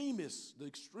extremists, the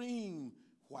extreme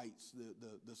whites,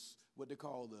 the what they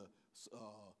call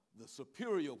the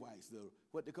superior whites,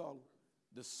 what they call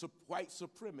the white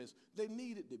supremacists, they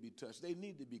needed to be touched. They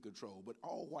needed to be controlled. But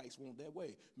all whites weren't that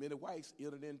way. Many whites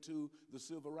entered into the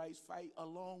civil rights fight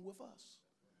along with us.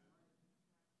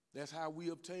 That's how we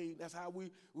obtained, that's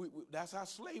how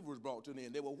slavery was brought to an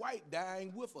end. They were white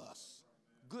dying with us,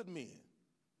 good men.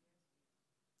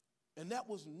 And that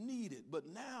was needed. But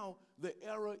now the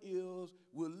era is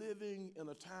we're living in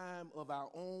a time of our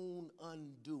own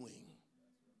undoing.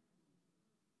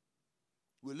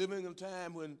 We're living in a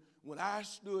time when I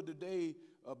stood today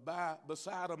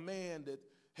beside a man that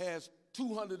has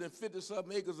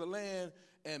 250-something acres of land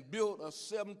and built a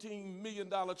 $17 million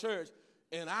church,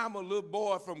 and I'm a little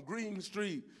boy from Green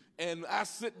Street, and I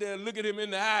sit there and look at him in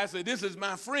the eye and say, this is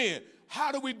my friend.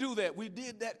 How do we do that? We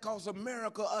did that because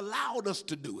America allowed us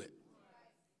to do it.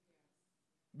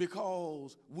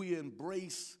 Because we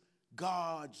embrace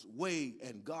God's way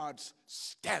and God's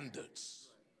standards.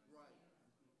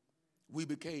 We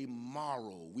became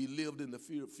moral. We lived in the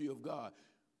fear of God.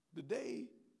 Today,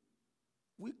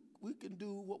 we can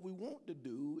do what we want to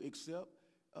do, except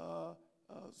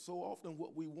so often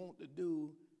what we want to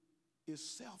do is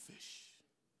selfish.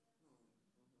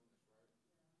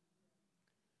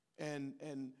 And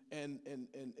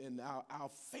our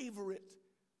favorite,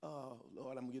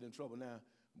 Lord, I'm getting in trouble now,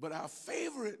 but our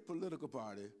favorite political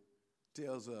party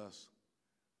tells us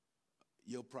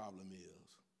your problem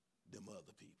is them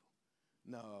other people.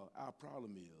 No, our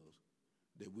problem is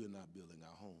that we're not building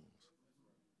our homes.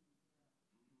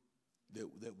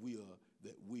 That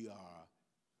we are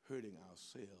hurting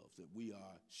ourselves, that we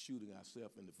are shooting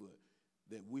ourselves in the foot,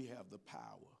 that we have the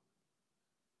power,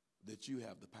 that you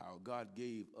have the power. God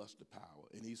gave us the power,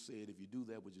 and he said if you do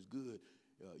that which is good,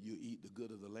 you eat the good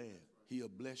of the land. He'll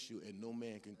bless you, and no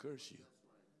man can curse you.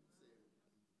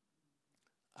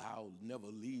 I'll never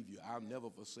leave you. I'll never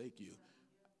forsake you.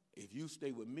 If you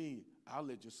stay with me, I'll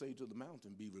let you say to the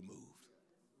mountain, be removed,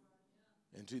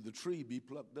 and to the tree, be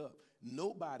plucked up.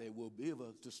 Nobody will be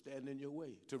able to stand in your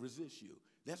way, to resist you.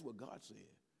 That's what God said.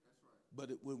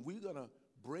 But when we're going to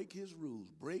break his rules,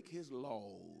 break his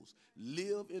laws,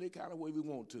 live any kind of way we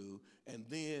want to, and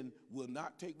then we'll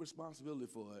not take responsibility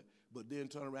for it, but then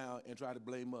turn around and try to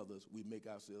blame others, we make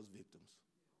ourselves victims.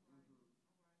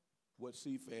 What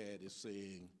CFADD is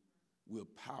saying, we're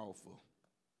powerful.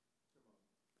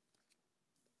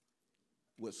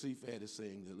 What CFADD is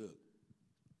saying that, look,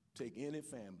 take any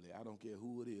family, I don't care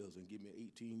who it is, and give me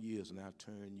 18 years and I'll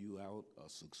turn you out a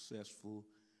successful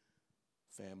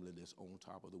family that's on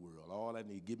top of the world. All I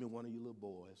need, give me one of your little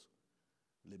boys.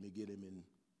 Let me get him in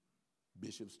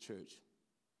Bishop's church.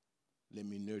 Let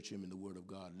me nurture him in the Word of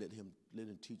God. Let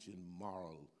him teach him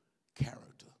moral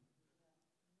character.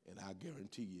 And I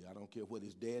guarantee you, I don't care what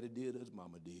his daddy did or his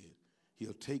mama did,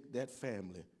 he'll take that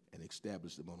family and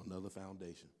establish them on another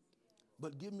foundation.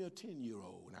 But give me a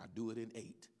 10-year-old, and I'll do it in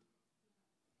 8.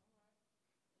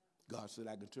 God said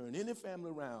I can turn any family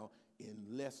around in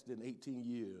less than 18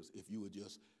 years if you would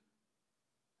just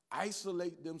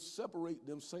isolate them, separate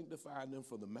them, sanctify them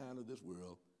from the man of this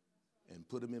world, and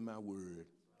put them in my word,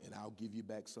 and I'll give you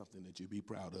back something that you'll be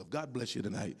proud of. God bless you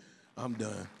tonight. I'm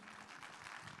done.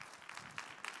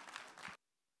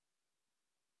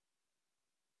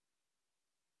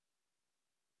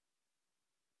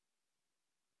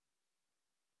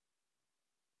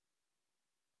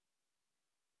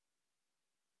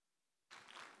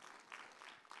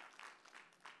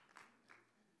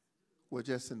 Well,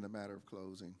 just in the matter of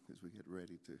closing, as we get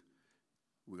ready to,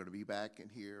 we're going to be back in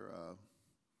here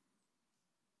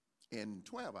in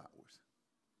 12 hours.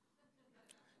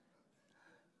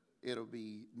 It'll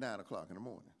be 9 o'clock in the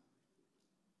morning.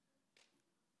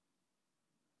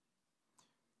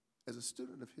 As a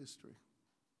student of history,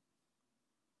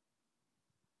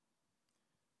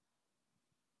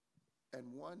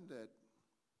 and one that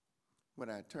when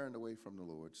I turned away from the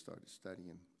Lord, started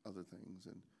studying other things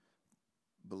and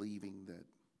believing that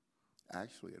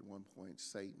actually at one point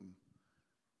Satan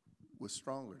was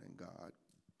stronger than God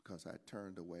because I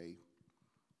turned away,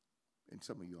 and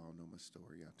some of you all know my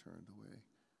story, I turned away.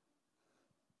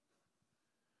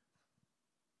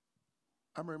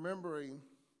 I'm remembering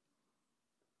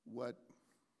what,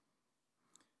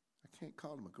 I can't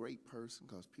call him a great person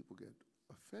because people get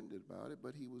offended about it,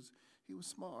 but he was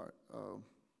smart.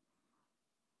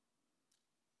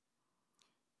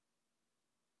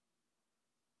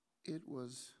 It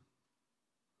was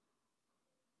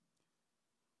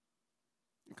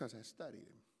because I studied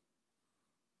him.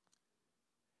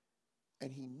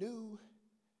 And he knew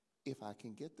if I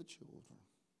can get the children.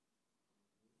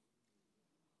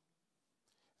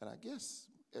 And I guess,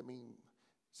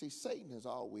 see, Satan has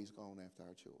always gone after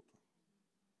our children.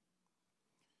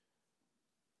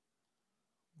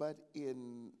 But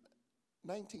in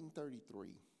 1933,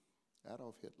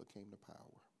 Adolf Hitler came to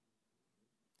power.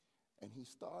 And he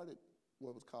started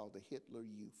what was called the Hitler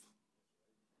Youth.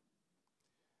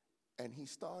 And he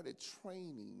started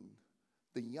training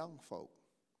the young folk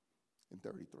in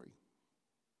 33.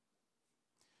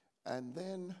 And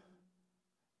then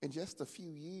in just a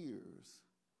few years,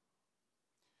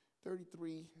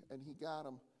 33, and he got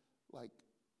them, like,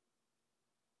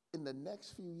 in the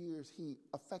next few years, he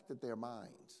affected their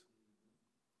minds.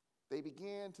 They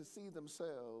began to see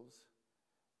themselves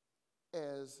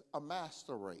as a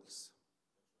master race.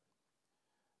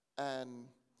 And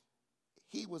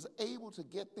he was able to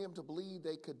get them to believe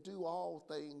they could do all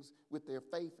things with their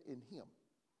faith in him.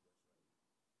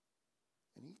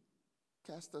 And he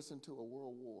cast us into a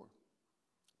world war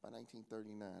by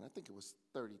 1939. I think it was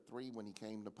 33 when he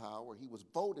came to power. He was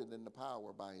voted into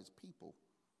power by his people.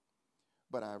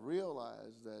 But I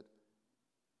realized that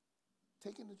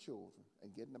taking the children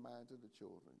and getting the minds of the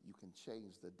children, you can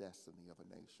change the destiny of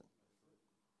a nation.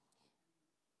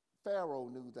 Pharaoh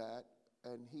knew that,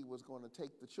 and he was going to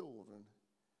take the children,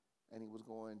 and he was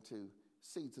going to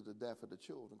see to the death of the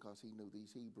children, because he knew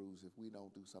these Hebrews, if we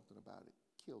don't do something about it,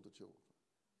 kill the children.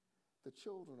 The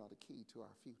children are the key to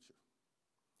our future.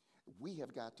 We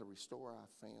have got to restore our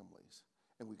families.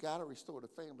 And we got to restore the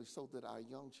families so that our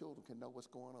young children can know what's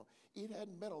going on. It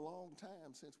hadn't been a long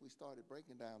time since we started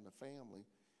breaking down the family.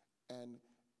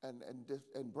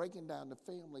 And breaking down the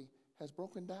family has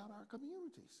broken down our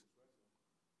communities.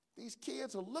 These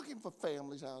kids are looking for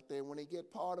families out there when they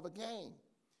get part of a gang.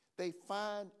 They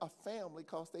find a family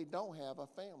because they don't have a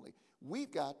family.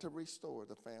 We've got to restore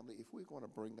the family if we're going to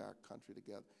bring our country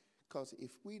together. Because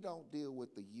if we don't deal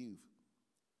with the youth,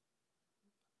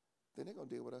 then they're going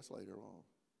to deal with us later on.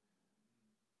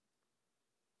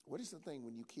 What is the thing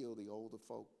when you kill the older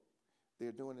folk?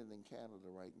 They're doing it in Canada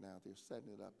right now. They're setting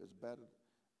it up as better.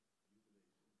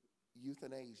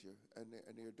 Euthanasia. And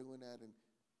they're doing that. And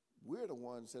we're the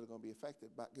ones that are going to be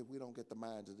affected by if we don't get the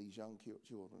minds of these young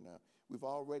children now. We've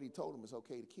already told them it's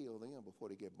okay to kill them before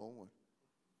they get born.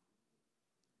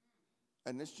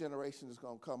 And this generation is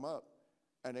going to come up,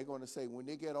 and they're going to say, when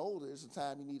they get older, it's the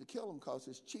time you need to kill them because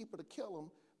it's cheaper to kill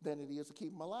them than it is to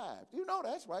keep them alive. You know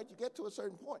that's right. You get to a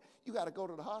certain point, you got to go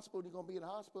to the hospital, you're going to be in the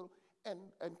hospital, and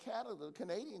Canada, the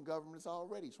Canadian government is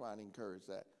already trying to encourage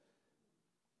that.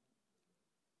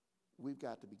 We've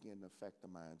got to begin to affect the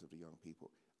minds of the young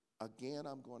people. Again,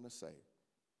 I'm going to say,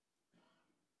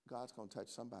 God's going to touch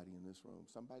somebody in this room.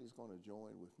 Somebody's going to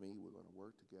join with me. We're going to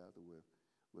work together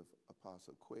with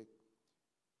Apostle Quick,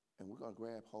 and we're going to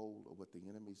grab hold of what the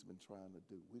enemy's been trying to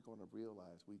do. We're going to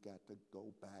realize we got to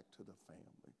go back to the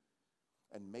family.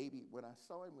 And maybe when I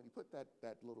saw him, when he put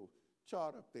that little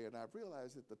chart up there, and I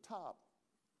realized at the top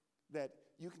that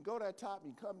you can go to that top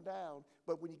and you come down,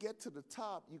 but when you get to the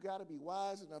top, you got to be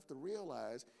wise enough to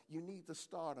realize you need to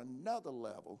start another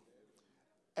level.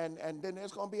 And then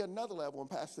there's going to be another level, and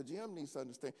Pastor Jim needs to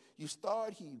understand. You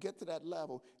start here, you get to that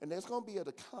level, and there's going to be a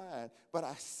decline, but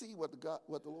I see what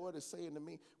the Lord is saying to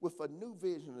me. With a new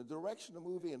vision, a direction to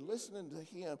move in, listening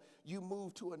to him, you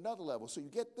move to another level. So you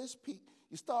get this peak,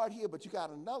 you start here, but you got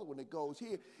another one that goes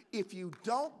here. If you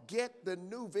don't get the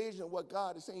new vision of what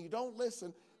God is saying, you don't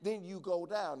listen, then you go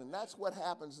down. And that's what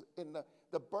happens in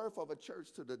the birth of a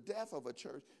church to the death of a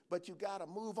church. But you got to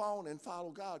move on and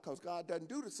follow God, because God doesn't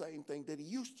do the same thing that he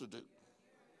used to do.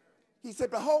 He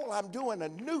said, behold, I'm doing a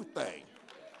new thing.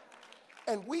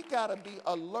 And we got to be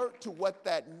alert to what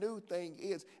that new thing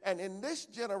is. And in this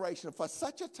generation, for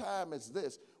such a time as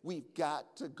this, we've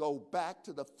got to go back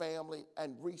to the family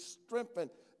and re-strengthen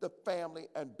the family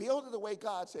and build it the way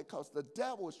God said, because the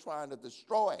devil is trying to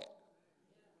destroy it.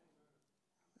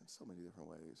 In so many different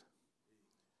ways.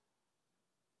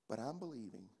 But I'm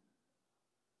believing,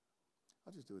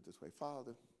 I'll just do it this way.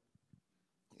 Father,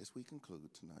 as we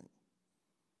conclude tonight,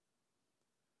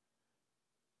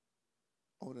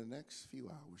 over the next few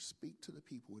hours, speak to the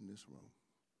people in this room.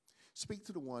 Speak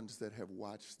to the ones that have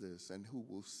watched this and who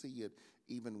will see it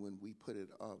even when we put it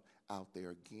out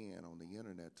there again on the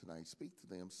internet tonight. Speak to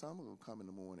them. Some of them come in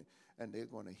the morning and they're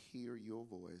going to hear your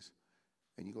voice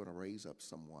And you're going to raise up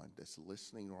someone that's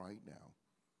listening right now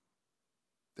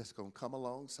that's going to come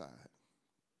alongside.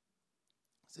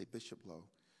 Say, Bishop Lowe,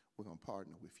 we're going to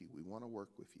partner with you. We want to work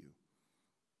with you.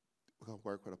 We're going to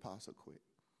work with Apostle Quick.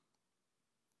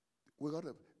 We're going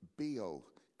to build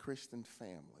Christian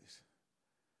families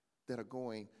that are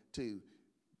going to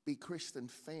be Christian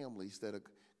families that are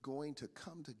going to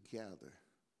come together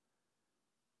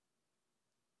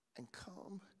and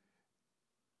come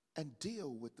and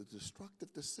deal with the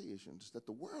destructive decisions that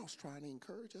the world's trying to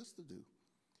encourage us to do.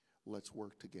 Let's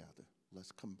work together.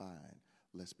 Let's combine.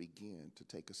 Let's begin to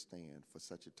take a stand for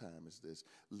such a time as this.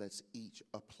 Let's each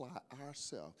apply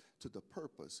ourselves to the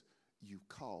purpose you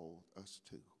called us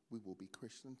to. We will be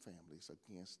Christian families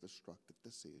against destructive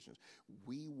decisions.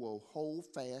 We will hold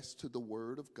fast to the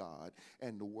Word of God,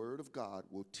 and the Word of God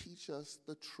will teach us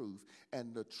the truth,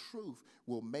 and the truth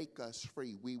will make us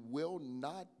free. We will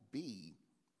not be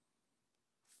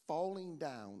falling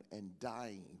down and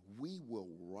dying. We will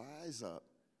rise up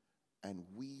and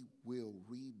we will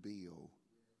rebuild.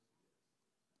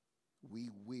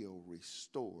 We will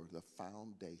restore the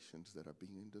foundations that are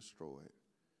being destroyed.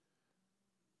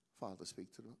 Father,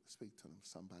 speak to them.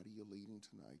 Somebody you're leading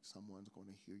tonight. Someone's going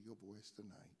to hear your voice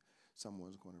tonight.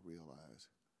 Someone's going to realize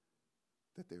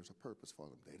that there's a purpose for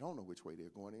them. They don't know which way they're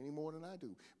going any more than I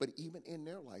do. But even in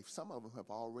their life, some of them have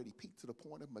already peaked to the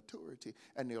point of maturity,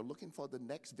 and they're looking for the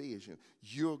next vision.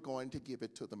 You're going to give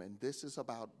it to them. And this is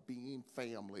about being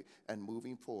family and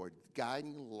moving forward,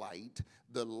 guiding light,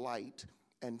 the light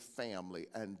and family.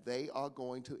 And they are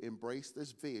going to embrace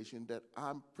this vision that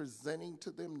I'm presenting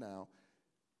to them now.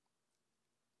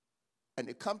 And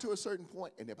they come to a certain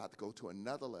point, and they're about to go to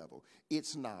another level.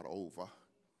 It's not over.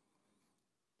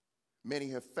 Many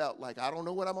have felt like, I don't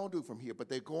know what I'm going to do from here, but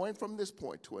they're going from this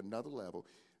point to another level,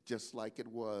 just like it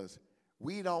was.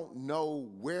 We don't know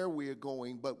where we're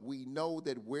going, but we know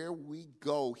that where we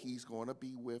go, he's going to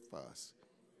be with us.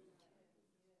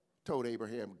 Told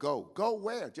Abraham, go. Go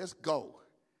where? Just go.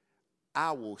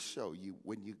 I will show you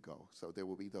when you go. So there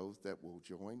will be those that will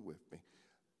join with me,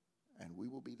 and we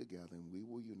will be together, and we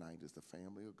will unite as the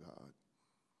family of God.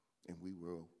 And we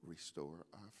will restore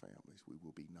our families. We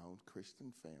will be known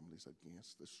Christian families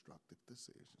against destructive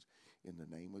decisions. In the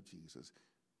name of Jesus,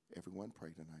 everyone pray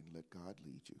tonight and let God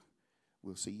lead you.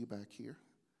 We'll see you back here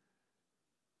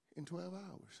in 12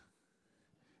 hours.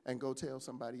 And go tell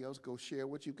somebody else. Go share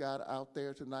what you got out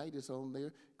there tonight. It's on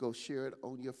there. Go share it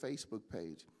on your Facebook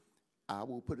page. I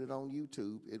will put it on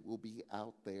YouTube. It will be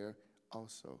out there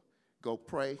also. Go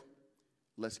pray.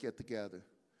 Let's get together.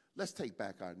 Let's take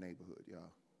back our neighborhood,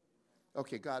 y'all.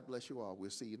 Okay, God bless you all. We'll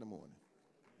see you in the morning.